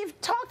 so we've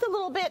talked a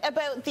little bit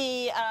about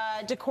the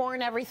decor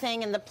and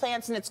everything and the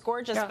plants, and it's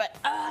gorgeous, but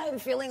I'm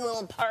feeling a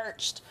little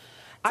parched.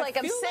 It's like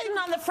I'm sitting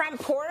on the front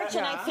porch,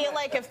 and I feel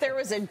like if there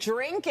was a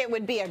drink, it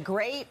would be a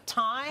great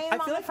time. I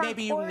feel like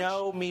maybe you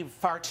know me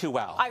far too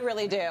well. I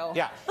really do.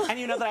 Yeah, and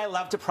you know that I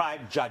love to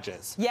pride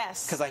judges.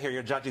 Yes. Because I hear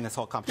you're judging this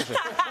whole competition.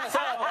 So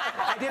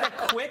I did a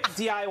quick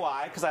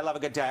DIY, because I love a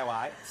good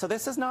DIY. So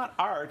this is not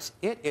art,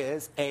 it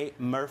is a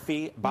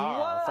Murphy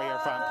bar for your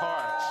front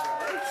porch.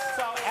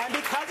 So, and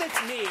because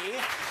it's me,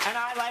 and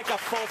I like a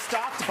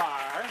full-stocked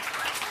bar,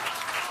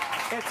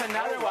 it's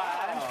another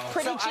one.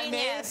 Pretty so genius. I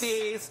made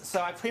these.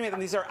 So I pre-made them.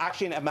 These are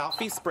actually an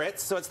Amalfi spritz.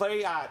 So it's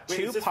literally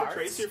two is this parts. for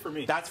Tracy or for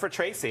me? That's for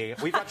Tracy.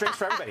 We've got drinks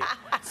for everybody.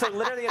 So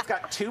literally, it's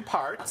got 2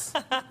 parts.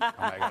 Oh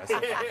my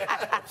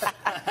goodness.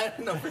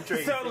 No, for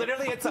Tracy. So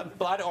literally, it's a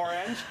blood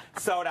orange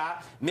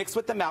soda mixed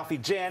with the Amalfi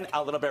gin,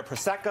 a little bit of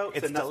prosecco.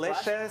 It's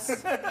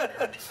delicious.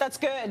 That's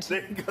good.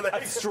 There you go.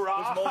 A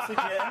straw. There's mostly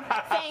gin.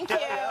 Thank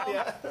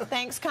you.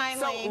 Thanks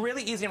kindly. So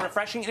really easy and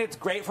refreshing, and it's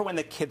great for when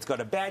the kids go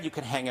to bed. You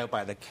can hang out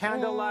by the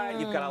candlelight.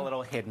 You've got a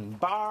little hidden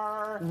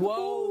bar.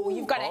 Whoa,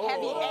 you've got a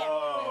heavy hit.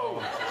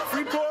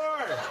 Free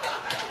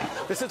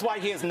pour. This is why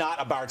he is not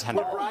a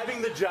bartender. We're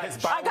bribing the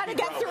judge. I got to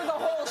get through the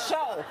whole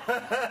show.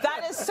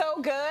 That is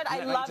so good.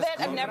 I love it.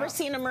 I've never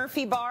seen a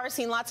Murphy bar,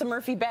 seen lots of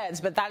Murphy beds,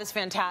 but that is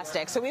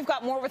fantastic. So we've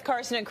got more with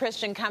Carson and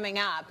Christian coming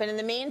up. And in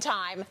the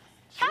meantime,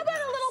 how about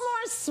a little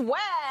more sweat?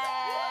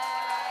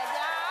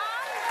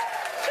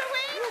 Should we?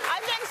 I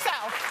think so.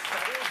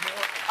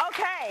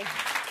 Okay.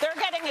 They're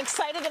getting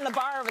excited in the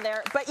bar over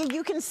there, but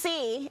you can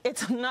see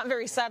it's not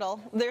very subtle.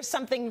 There's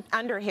something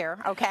under here,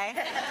 okay?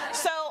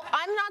 So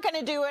I'm not going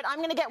to do it. I'm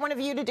going to get one of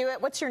you to do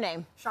it. What's your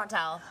name?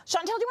 Chantel.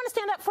 Chantel, do you want to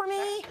stand up for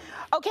me?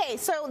 Okay,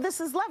 so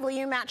this is lovely.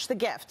 You matched the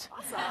gift.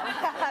 Awesome.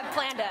 I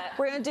planned it.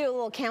 We're going to do a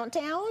little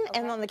countdown,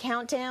 and on the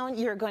countdown,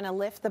 you're going to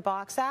lift the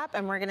box up,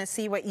 and we're going to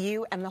see what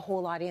you and the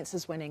whole audience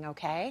is winning,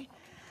 okay?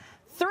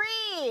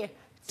 3,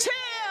 2,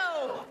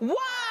 1.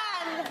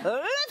 Lift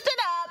it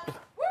up.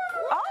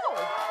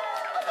 Oh.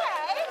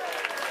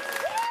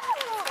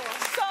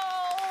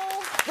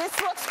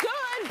 This looks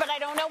good, but I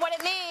don't know what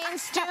it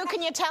means. Stu,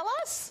 can you tell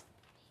us?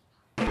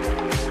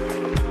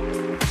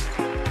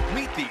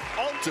 Meet the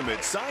ultimate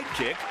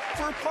sidekick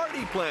for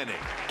party planning,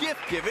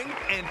 gift giving,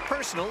 and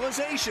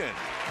personalization.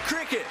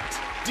 Cricut.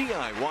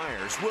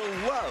 DIYers will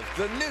love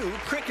the new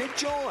Cricut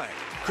Joy.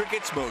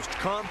 Cricut's most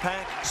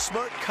compact,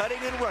 smart cutting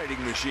and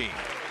writing machine.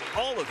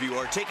 All of you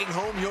are taking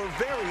home your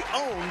very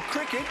own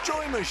Cricut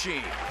Joy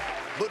machine.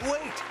 But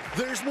wait,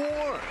 there's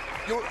more.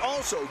 You're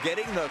also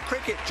getting the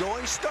Cricut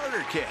Joy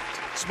Starter Kit,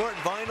 smart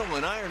vinyl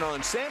and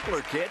iron-on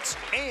sampler kits,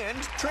 and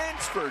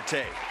transfer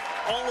tape.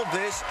 All of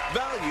this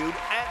valued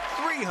at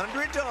 $300.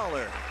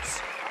 What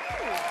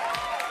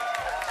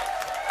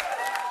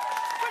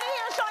do you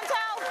hear,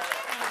 Chantel?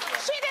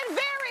 She did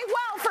very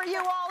well for you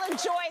all.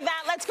 Enjoy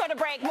that. Let's go to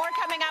break. More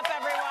coming up,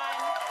 everyone.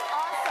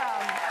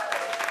 Awesome.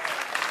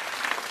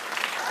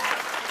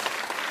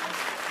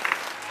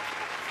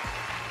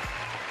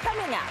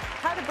 Coming up,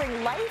 how to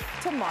bring life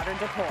to modern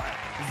decor.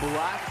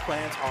 Black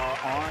plants are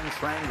on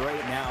trend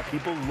right now.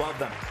 People love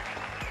them.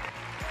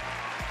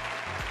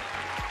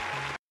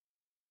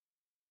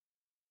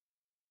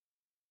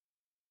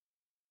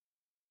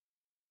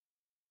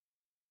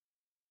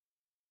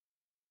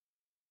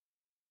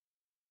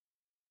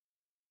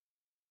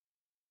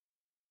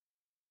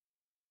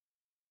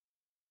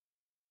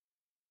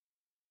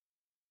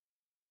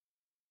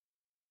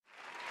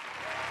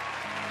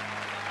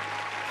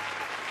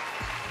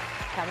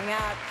 Coming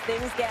up,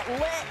 things get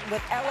lit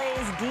with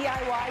LA's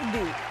DIY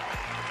dupe.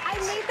 I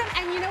made them,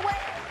 and you know what?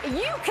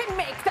 You can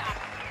make them.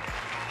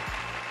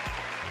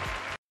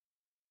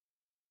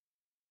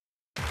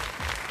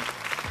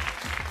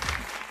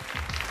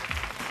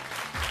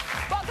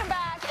 Welcome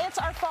back. It's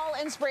our fall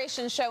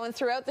inspiration show, and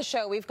throughout the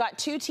show, we've got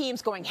 2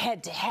 teams going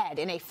head-to-head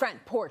in a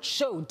front porch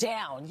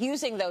showdown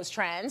using those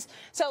trends.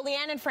 So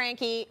Leigh-Ann and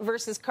Frankie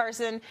versus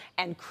Carson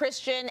and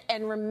Christian,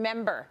 and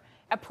remember,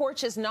 a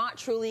porch is not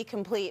truly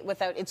complete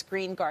without its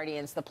green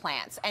guardians, the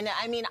plants. And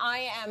I mean,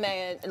 I am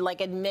a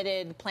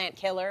admitted plant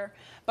killer,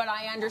 but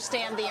I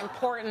understand the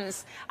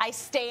importance. I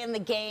stay in the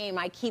game.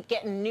 I keep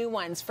getting new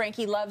ones.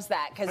 Frankie loves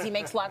that because he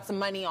makes lots of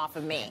money off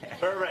of me.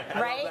 Right?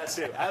 I love that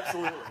too.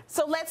 Absolutely.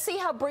 So let's see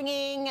how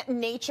bringing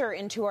nature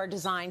into our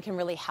design can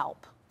really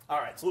help. All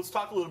right, so let's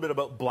talk a little bit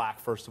about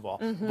black, first of all.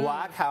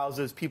 Black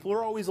houses, people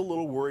are always a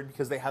little worried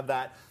because they have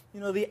that, you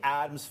know, the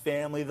Addams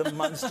Family, the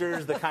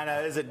Munsters, the kind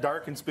of, is it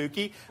dark and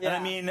spooky? Yeah. And I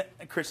mean,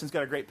 Christian's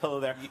got a great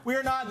pillow there.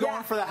 We're not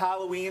going for the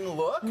Halloween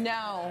look.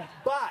 No.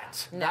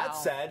 But that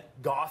said,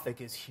 Gothic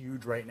is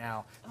huge right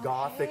now.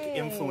 Gothic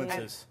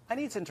influences. I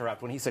need to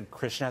interrupt. When he said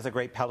Christian has a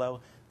great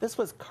pillow, this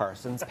was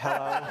Carson's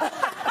pillow.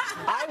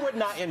 I would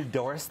not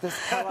endorse this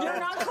color. You're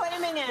not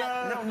claiming it.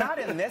 No, not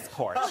in this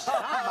porch. Not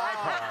my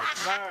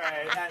porch. All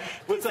right. And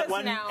what's that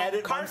one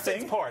edit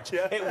Carson's porch.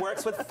 Yeah. It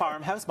works with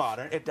Farmhouse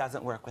Modern. It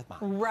doesn't work with mine.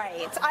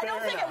 Right. I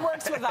don't think it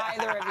works with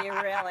either of you,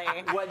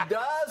 really. What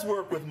does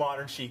work with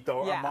Modern Chic,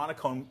 though, are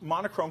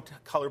monochrome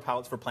color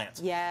palettes for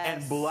plants. Yes.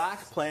 And black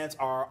plants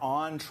are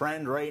on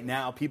trend right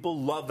now. People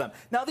love them.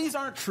 Now, these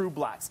aren't true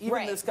blacks.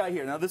 Even this guy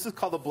here. Now, this is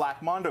called the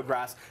black mondo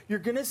grass. You're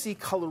going to see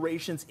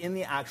colorations in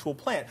the actual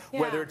plant,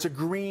 whether it's a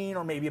green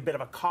or maybe a bit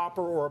of a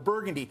copper or a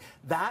burgundy.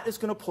 That is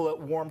going to pull out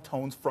warm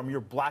tones from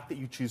your black that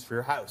you choose for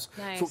your house.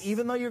 Nice. So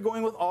even though you're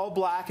going with all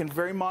black and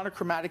very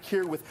monochromatic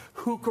here with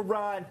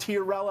heuchera and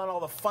tiarella and all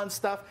the fun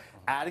stuff,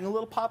 adding a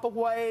little pop of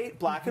white,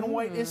 black and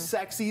white is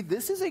sexy.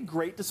 This is a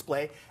great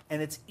display,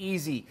 and it's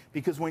easy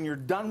because when you're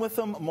done with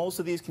them, most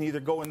of these can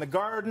either go in the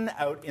garden,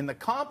 out in the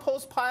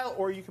compost pile,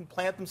 or you can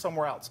plant them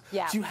somewhere else.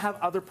 Yeah. So you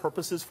have other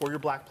purposes for your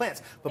black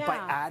plants. But by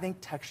adding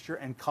texture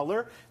and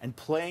color and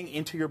playing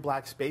into your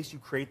black space, you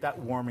create that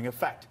warming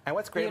effect. And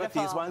what's great with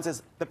these ones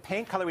is the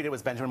paint color we did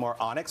was Benjamin Moore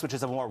Onyx, which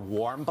is a more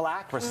warm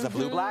black versus a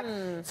blue black.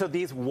 So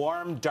these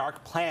warm,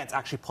 dark plants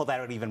actually pull that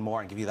out even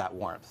more and give you that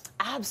warmth.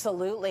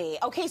 Absolutely.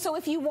 Okay, so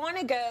if you want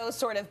to go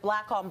sort of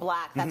black on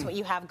black, that's what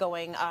you have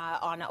going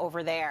on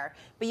over there.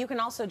 But you can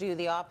also do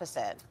the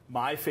opposite.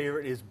 My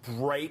favorite is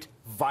bright,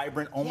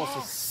 vibrant, almost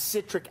a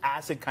citric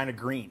acid kind of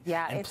green.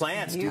 Yeah, and it's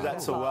plants do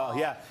that so well.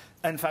 Yeah.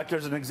 In fact,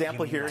 there's an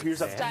example here.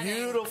 Here's a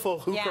beautiful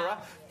heuchera,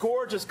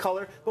 gorgeous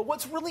color. But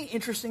what's really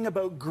interesting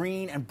about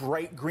green and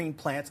bright green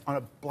plants on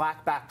a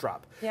black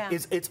backdrop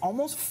is it's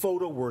almost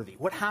photo-worthy.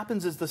 What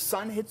happens is the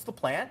sun hits the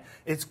plant,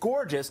 it's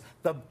gorgeous,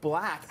 the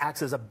black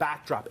acts as a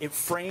backdrop. It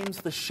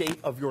frames the shape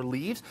of your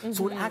leaves,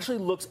 so it actually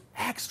looks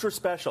extra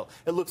special.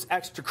 It looks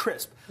extra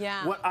crisp.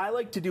 Yeah. What I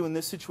like to do in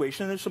this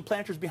situation, and there's some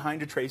planters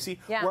behind you, Tracy,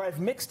 where I've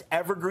mixed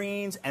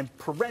evergreens and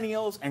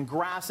perennials and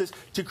grasses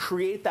to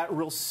create that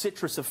real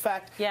citrus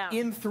effect.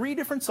 In 3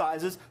 different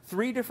sizes,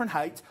 3 different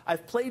heights.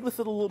 I've played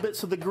with it a little bit,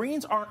 so the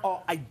greens aren't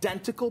all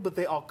identical, but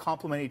they all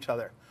complement each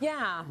other.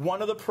 Yeah.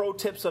 One of the pro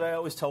tips that I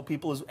always tell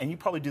people is, and you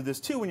probably do this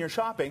too when you're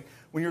shopping,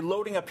 when you're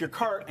loading up your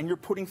cart and you're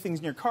putting things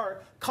in your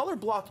cart, color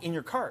block in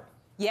your cart.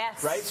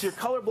 Yes. Right? So you're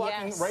color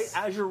blocking right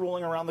as you're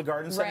rolling around the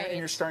garden center and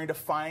you're starting to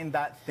find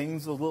that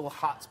things, the little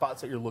hot spots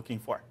that you're looking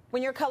for.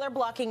 When you're color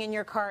blocking in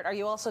your cart, are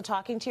you also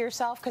talking to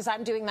yourself? Because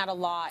I'm doing that a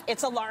lot.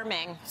 It's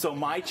alarming. So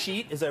my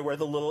cheat is I wear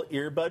the little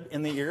earbud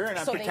in the ear and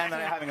I pretend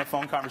that I'm having a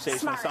phone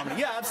conversation with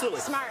somebody. Yeah, absolutely.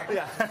 Smart.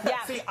 Yeah.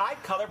 See, I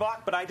color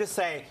block, but I just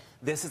say,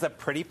 this is a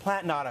pretty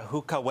plant, not a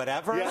hookah,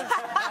 whatever. I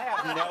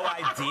have no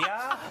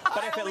idea.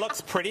 But if it looks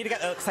pretty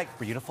together, it looks like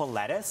beautiful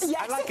lettuce.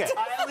 Yes, I like it.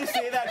 I only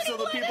say that so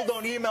that people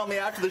don't email me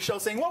after the show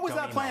saying, what was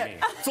that plant?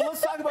 So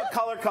let's talk about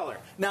color.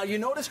 Now, you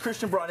notice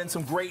Christian brought in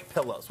some great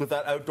pillows with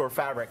that outdoor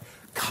fabric.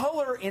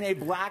 Color in a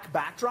black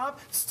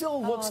backdrop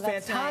still looks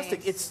fantastic.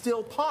 Nice. It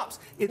still pops.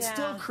 It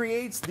still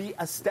creates the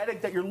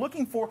aesthetic that you're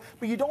looking for,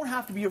 but you don't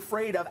have to be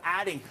afraid of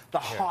adding the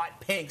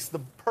hot pinks, the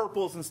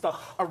purples and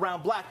stuff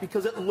around black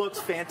because it looks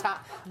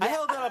fantastic. I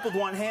held that up with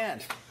one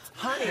hand.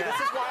 Honey, this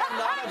is why I'm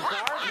not a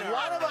gardener.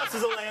 One of us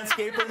is a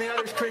landscaper and the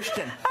other's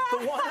Christian.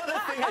 The one other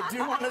thing I do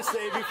want to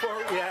say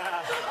before,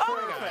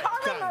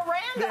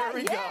 there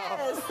we go.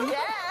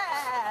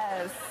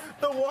 Yes.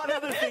 The one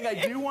other thing I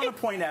do want to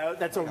point out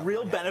that's a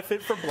real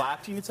benefit for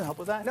black. Do you need some help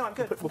with that? No, I'm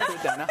good. We'll put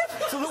it down now.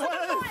 So the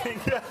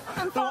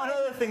one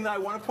other thing that I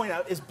want to point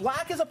out is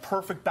black is a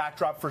perfect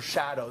backdrop for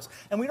shadows.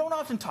 And we don't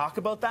often talk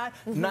about that.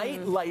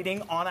 Night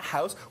lighting on a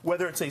house,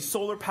 whether it's a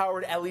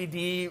solar-powered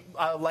LED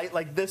light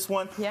like this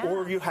one,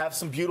 or you have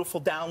some beautiful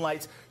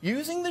downlights,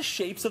 using the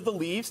shapes of the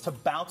leaves to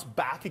bounce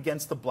back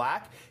against the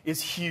black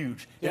is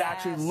huge. It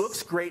actually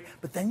looks great,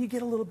 but then you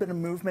get a little bit of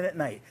movement at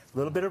night, a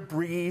little bit of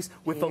breeze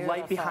with the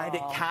light behind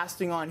it casting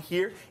on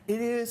here.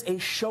 It is a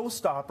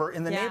showstopper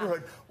in the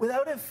neighborhood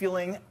without it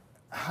feeling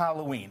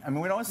Halloween. I mean,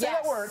 we don't say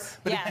that word,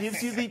 but it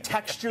gives you the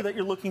texture that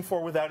you're looking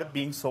for without it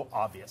being so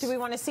obvious. Do we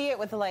want to see it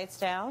with the lights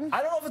down?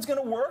 I don't know if it's going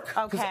to work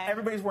because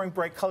everybody's wearing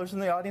bright colors in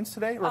the audience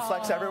today. It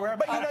reflects everywhere.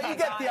 But you know, you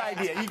get the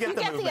idea. You get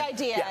the movement. The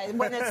idea.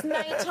 When it's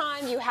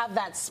nighttime, you have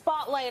that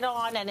spotlight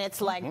on and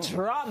it's like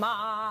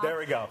drama. There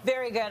we go.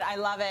 Very good. I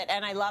love it.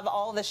 And I love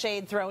all the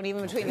shade thrown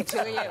even between the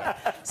two of you.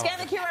 Scan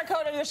the QR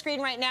code on your screen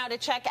right now to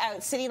check out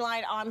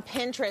Cityline on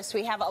Pinterest.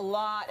 We have a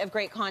lot of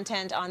great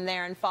content on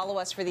there, and follow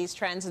us for these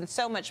trends and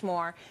so much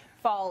more.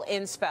 Fall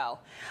inspo.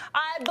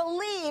 I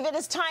believe it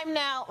is time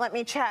now, let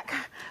me check,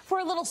 for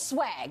a little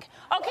swag.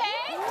 Okay?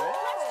 Let's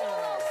do a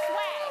little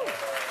swag.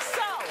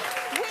 So,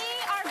 we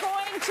are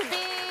going to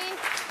be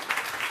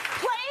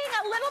playing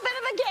a little bit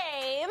of a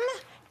game,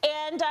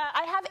 and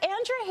I have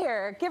Andrea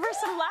here. Give her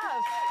some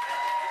love.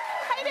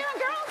 How you doing,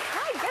 girl?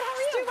 Hi, good. How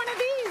are you? Let's do one of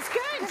these.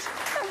 Good.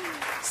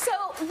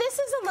 So, this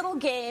is a little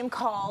game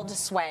called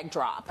Swag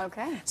Drop.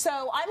 Okay.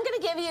 So, I'm going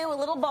to give you a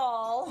little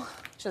ball,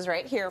 which is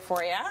right here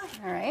for you.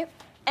 All right.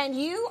 And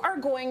you are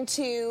going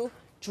to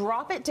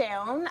drop it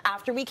down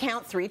after we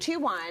count 3, 2,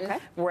 1. Okay.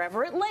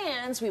 Wherever it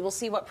lands, we will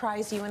see what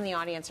prize you and the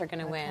audience are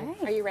going to win.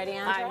 Are you ready,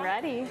 Andrea? I'm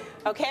ready.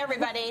 Okay,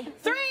 everybody.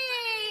 3,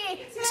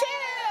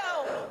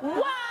 2, 1.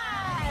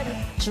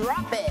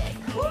 Drop it.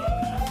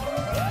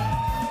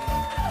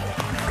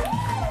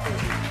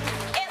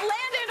 It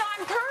landed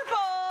on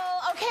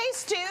purple. Okay,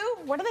 Stu,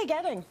 what are they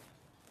getting?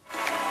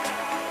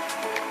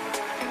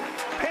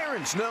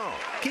 Parents know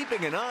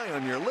keeping an eye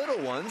on your little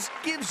ones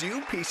gives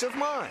you peace of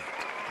mind.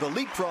 The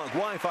Leapfrog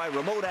Wi-Fi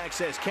remote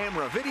access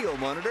camera video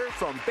monitor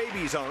from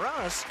Babies R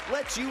Us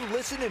lets you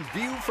listen and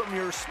view from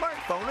your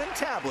smartphone and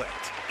tablet,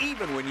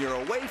 even when you're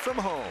away from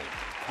home.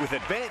 With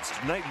advanced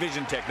night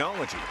vision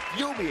technology,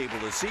 you'll be able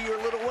to see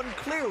your little one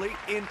clearly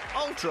in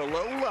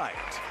ultra-low light.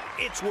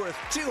 It's worth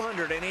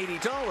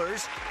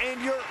 $280,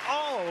 and you're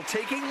all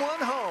taking one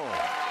home.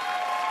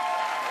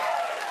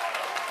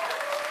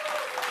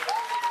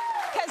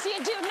 Because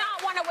you do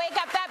not want to wake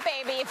up that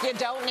baby if you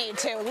don't need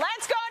to.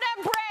 Let's go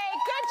to break.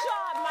 Good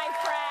job, my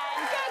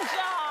friend. Good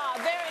job.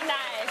 Very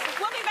nice.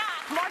 We'll be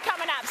back. More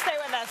coming up. Stay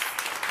with us.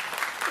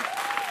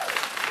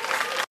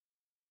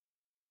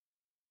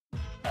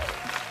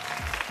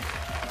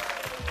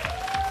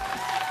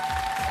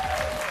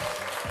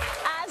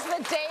 As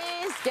the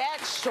days get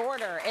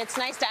shorter, it's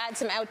nice to add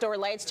some outdoor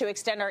lights to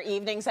extend our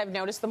evenings. I've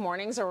noticed the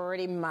mornings are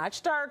already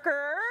much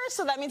darker,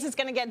 so that means it's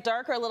going to get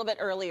darker a little bit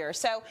earlier.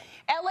 So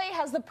LA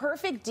has the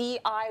perfect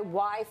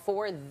DIY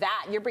for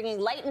that. You're bringing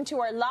light into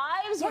our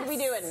lives. Yes. What are we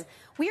doing?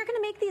 We are going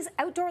to make these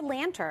outdoor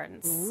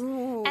lanterns.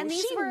 Ooh, and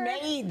these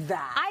made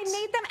that. I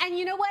made them, and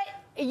you know what?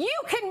 You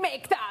can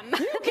make them.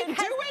 You can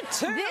do it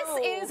too.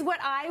 This is what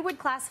I would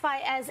classify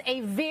as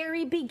a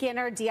very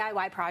beginner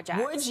DIY project.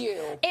 Would you?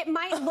 It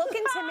might look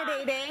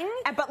intimidating.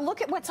 But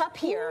look at what's up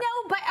here.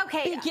 No, but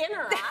okay.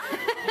 Beginner,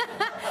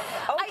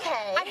 huh?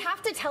 Okay. I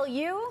have to tell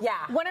you,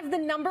 one of the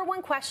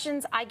 #1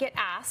 questions I get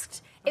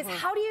asked is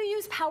how do you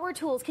use power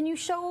tools? Can you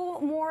show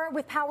more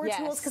with power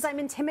tools? Because I'm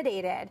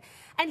intimidated.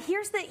 And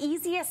here's the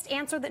easiest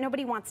answer that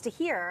nobody wants to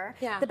hear.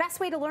 The best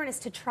way to learn is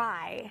to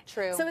try.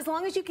 True. So as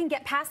long as you can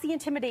get past the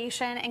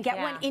intimidation and get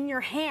one in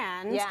your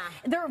hand,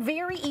 they're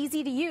very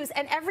easy to use.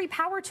 And every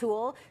power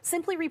tool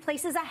simply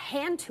replaces a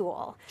hand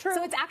tool. True.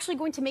 So it's actually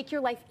going to make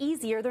your life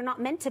easier. They're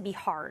not meant to be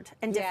hard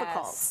and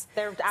difficult.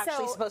 They're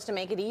actually supposed to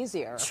make it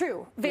easier.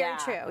 True. Very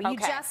true. You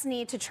just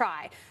need to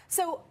try.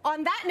 So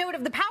on that note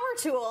of the power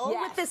tool,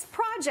 with this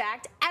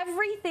project,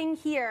 everything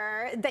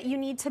here that you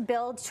need to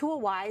build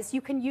tool-wise,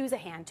 you can use a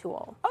hand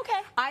tool. Okay.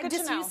 I've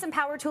just used some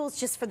power tools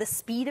just for the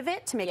speed of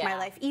it to make my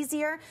life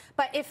easier.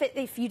 But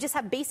if you just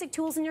have basic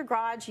tools in your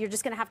garage, you're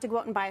just going to have to go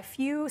out and buy a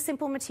few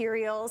simple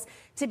materials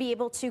to be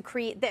able to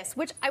create this,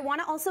 which I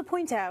want to also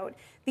point out,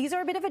 these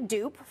are a bit of a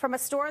dupe from a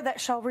store that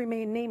shall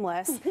remain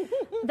nameless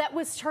that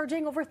was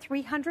charging over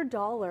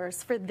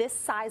 $300 for this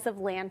size of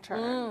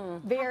lantern.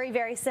 Very,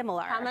 very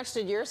similar. How much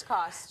did yours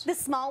cost? The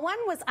small one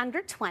was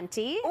under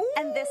 20,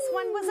 and this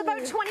one was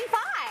about 25.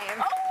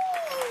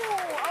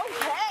 Oh,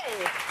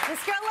 okay.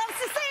 This girl loves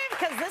to save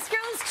because this girl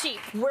is cheap.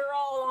 We're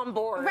all on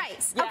board.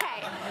 Right.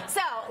 Okay.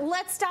 So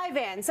let's dive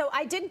in. So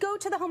I did go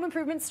to the home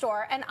improvement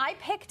store and I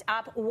picked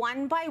up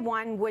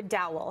 1x1 wood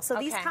dowel. So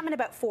these come in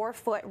about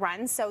 4-foot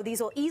runs. So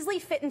these will easily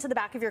fit into the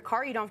back of your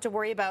car. You don't have to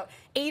worry about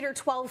 8 or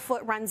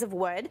 12-foot runs of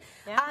wood.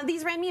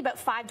 These ran me about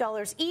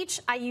 $5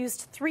 each. I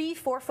used 3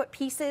 4-foot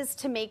pieces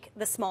to make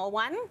the small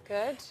one.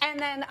 Good. And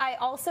then I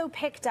also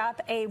picked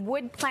up a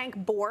wood plank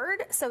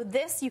board. So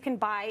this you can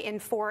buy in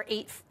 4,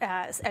 8,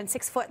 and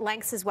 6-foot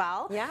lengths as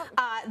well.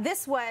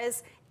 This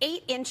was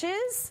 8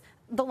 inches,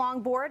 the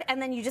long board,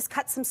 and then you just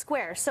cut some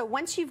squares. So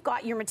once you've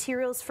got your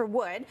materials for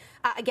wood,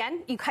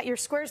 again, you cut your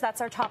squares,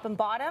 that's our top and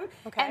bottom.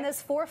 And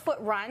those 4-foot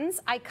runs,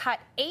 I cut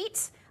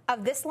 8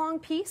 of this long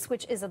piece,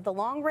 which is of the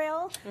long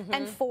rail,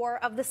 and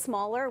 4 of the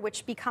smaller,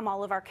 which become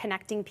all of our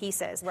connecting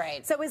pieces.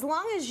 Right. So as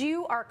long as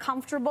you are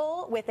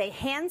comfortable with a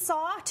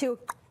handsaw to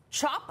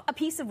chop a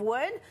piece of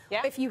wood,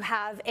 if you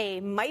have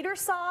a miter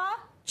saw,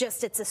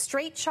 it's a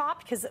straight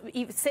chop, because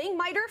saying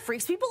miter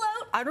freaks people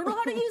out. I don't know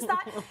how to use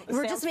that.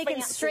 We're just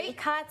making straight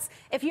cuts.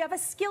 If you have a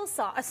skill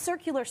saw, a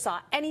circular saw,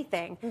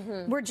 anything,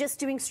 we're just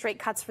doing straight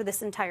cuts for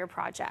this entire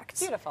project.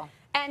 Beautiful.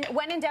 And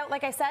when in doubt,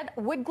 like I said,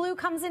 wood glue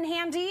comes in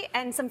handy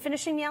and some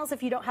finishing nails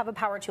if you don't have a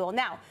power tool.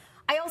 Now,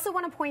 I also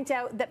want to point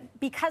out that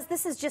because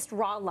this is just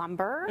raw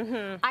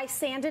lumber, I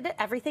sanded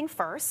everything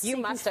first. You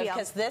must have,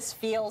 because this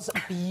feels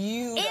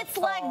beautiful. It's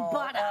like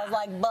butter.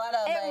 Like butter,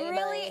 baby. It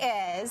really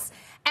is.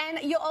 And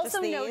you'll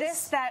also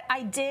notice that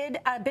I did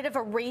a bit of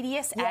a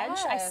radius edge.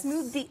 I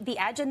smoothed the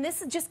edge, and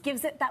this just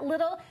gives it that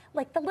little,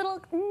 like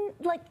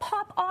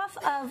pop off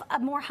of a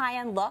more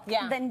high-end look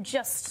than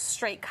just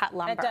straight cut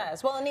lumber. It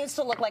does. Well, it needs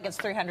to look like it's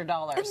 $300.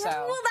 So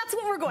well, that's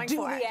what we're going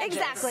for.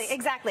 Exactly,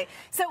 exactly.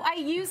 So I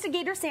used a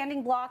Gator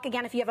sanding block.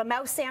 Again, if you have a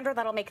mouse sander,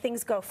 that'll make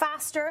things go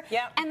faster.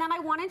 And then I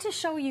wanted to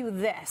show you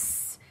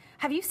this.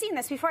 Have you seen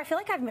this before? I feel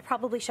like I've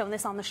probably shown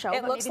this on the show.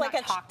 It looks like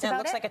a cheesecloth.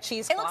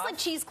 It looks like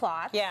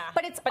cheesecloth. Yeah,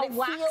 but it's a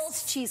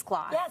wax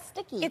cheesecloth. Yeah, it's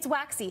sticky. It's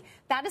waxy.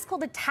 That is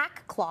called a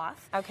tack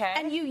cloth. Okay.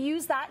 And you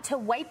use that to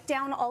wipe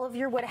down all of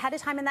your wood ahead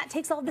of time, and that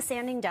takes all the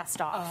sanding dust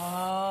off.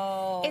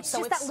 Oh, it's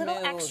just that little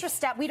extra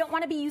step. We don't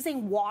want to be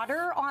using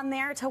water on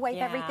there to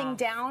wipe everything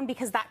down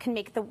because that can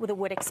make the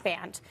wood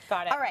expand.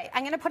 Got it. All right,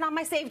 I'm going to put on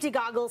my safety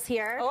goggles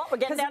here. Oh, we're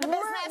getting down to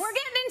business. We're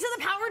getting into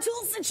the power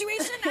tools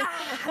situation.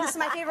 This is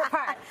my favorite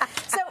part.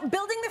 So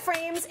building the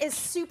frames is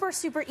super,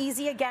 super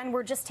easy. Again,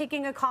 we're just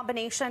taking a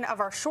combination of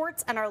our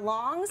shorts and our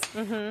longs.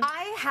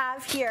 I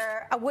have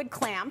here a wood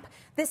clamp.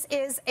 This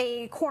is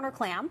a corner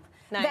clamp.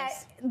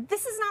 Nice.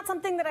 This is not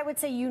something that I would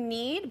say you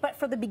need, but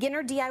for the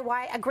beginner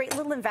DIY, a great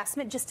little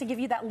investment just to give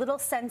you that little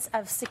sense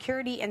of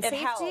security and safety.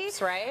 It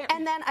helps, right?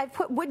 And then I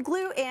put wood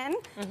glue in,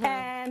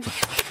 and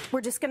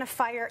we're just going to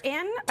fire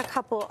in a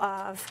couple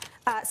of.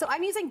 So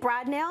I'm using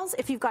brad nails.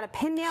 If you've got a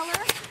pin nailer,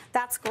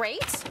 that's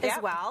great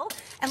as well.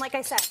 And like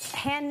I said,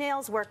 hand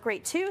nails work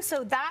great too.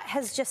 So that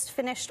has just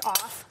finished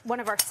off one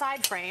of our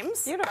side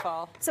frames.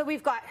 Beautiful. So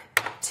we've got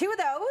 2 of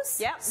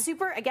those. Yep.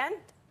 Super, again,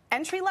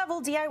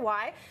 entry-level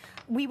DIY.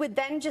 We would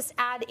then just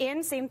add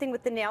in, same thing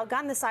with the nail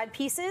gun, the side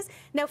pieces.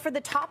 Now for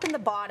the top and the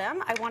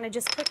bottom, I want to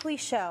just quickly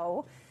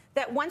show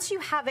that once you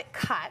have it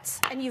cut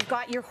and you've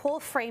got your whole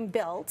frame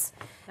built,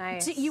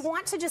 you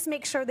want to just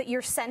make sure that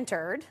you're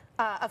centered,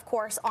 of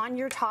course, on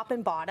your top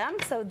and bottom.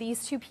 So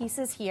these 2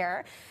 pieces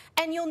here.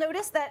 And you'll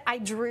notice that I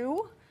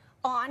drew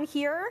on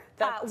here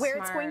where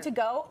it's going to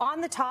go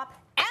on the top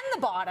and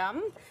the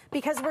bottom,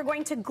 because we're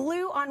going to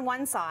glue on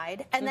one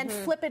side and then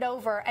flip it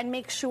over and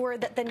make sure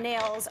that the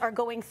nails are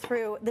going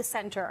through the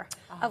center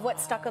of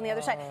what's stuck on the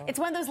other side. It's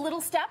one of those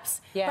little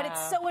steps, but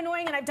it's so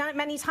annoying, and I've done it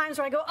many times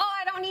where I go, oh,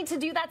 I don't need to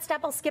do that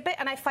step, I'll skip it,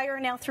 and I fire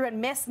a nail through and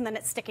miss, and then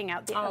it's sticking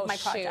out the end of my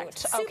project.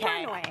 Super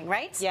annoying,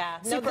 right? Yeah.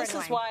 Super this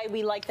is why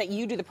we like that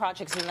you do the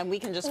projects, and then we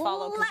can just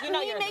follow, because you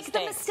know your make the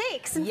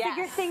mistakes and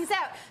figure things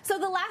out. So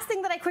the last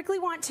thing that I quickly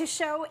want to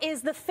show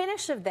is the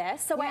finish of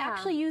this. So I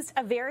actually used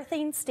a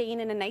varathane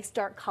stain in a nice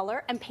dark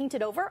color and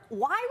painted over.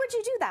 Why would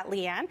you do that,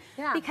 Leigh-Ann?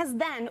 Because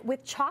then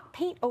with chalk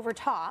paint over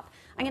top,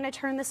 I'm going to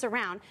turn this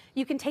around.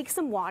 You can take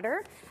some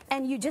water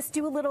and you just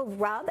do a little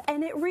rub,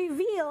 and it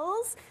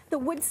reveals the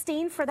wood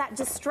stain for that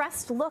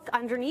distressed look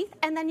underneath,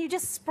 and then you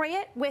just spray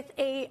it with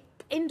a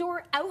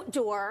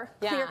indoor-outdoor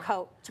clear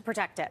coat to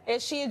protect it.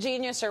 Is she a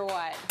genius or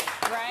what?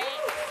 Right?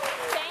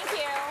 Thank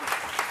you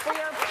for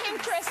your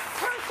Pinterest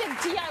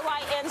perfect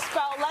DIY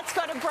inspo. Let's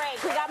go to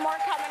break. We got more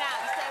coming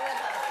up. Stay with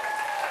us.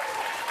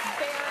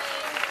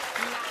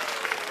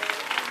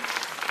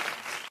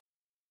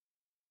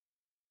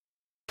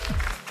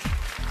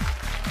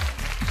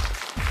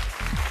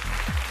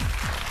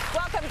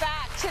 Welcome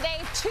back.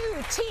 Today, 2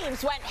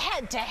 teams went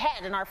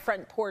head-to-head in our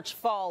Front Porch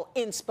Fall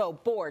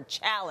Inspo Board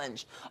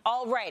Challenge.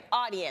 All right,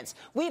 audience,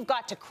 we've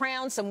got to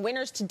crown some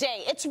winners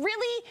today. It's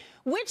really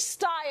which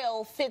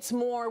style fits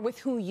more with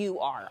who you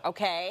are,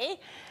 okay?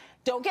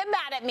 Don't get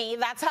mad at me.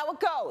 That's how it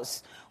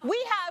goes.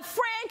 We have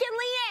Frank and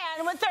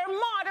Leigh-Ann with their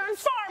Modern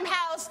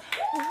Farmhouse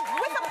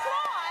with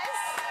applause.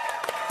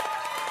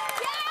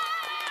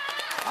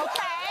 Yeah!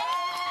 Okay.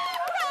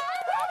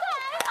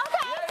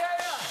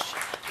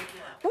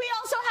 We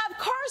also have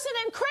Carson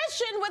and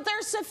Christian with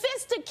their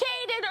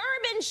sophisticated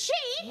urban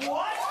chic.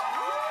 What?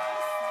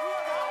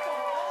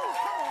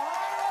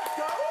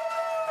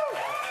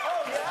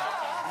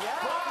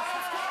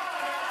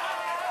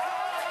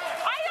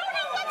 I don't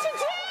know what to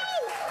do.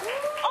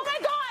 Oh my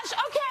gosh.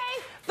 Okay.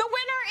 The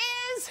winner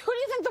is, who do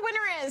you think the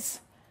winner is?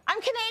 I'm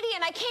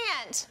Canadian. I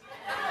can't.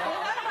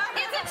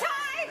 It's a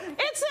tie.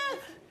 It's a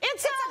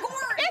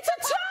gourd. It's a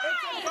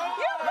tie.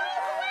 You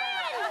both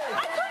win.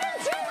 I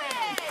couldn't do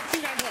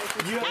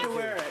it. You have to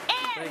wear it.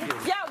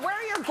 Yeah,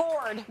 wear your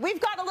gourd. We've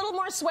got a little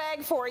more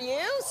swag for you.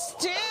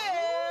 Stu,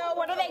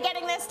 what are they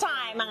getting this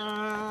time?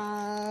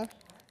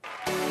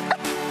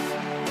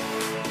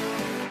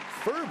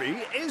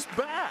 Furby is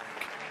back.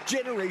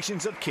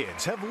 Generations of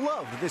kids have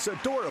loved this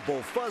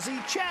adorable, fuzzy,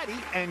 chatty,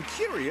 and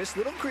curious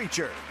little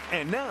creature.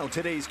 And now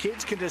today's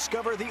kids can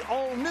discover the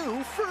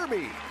all-new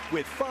Furby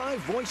with 5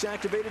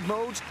 voice-activated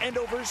modes and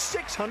over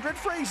 600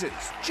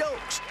 phrases,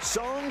 jokes,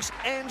 songs,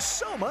 and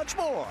so much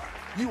more.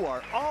 You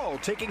are all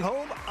taking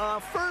home a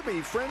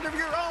Furby friend of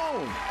your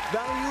own,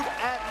 valued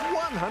at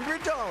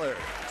 $100.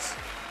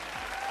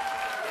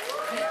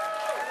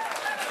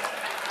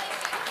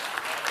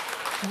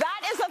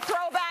 That is a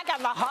throwback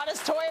on the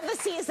hottest toy of the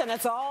season.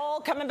 It's all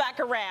coming back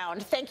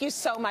around. Thank you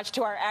so much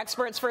to our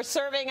experts for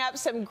serving up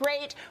some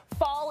great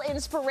fall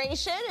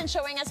inspiration and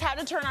showing us how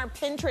to turn our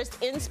Pinterest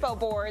inspo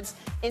boards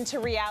into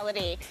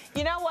reality.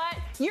 You know what?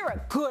 You're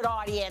a good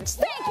audience.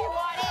 Thank you,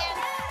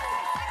 audience.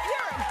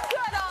 You're a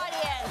good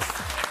audience.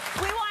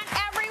 We want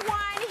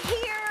everyone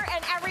here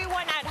and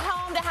everyone at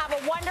home to have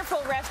a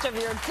wonderful rest of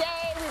your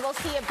day. We will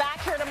see you back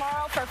here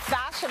tomorrow for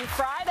Fashion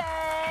Friday.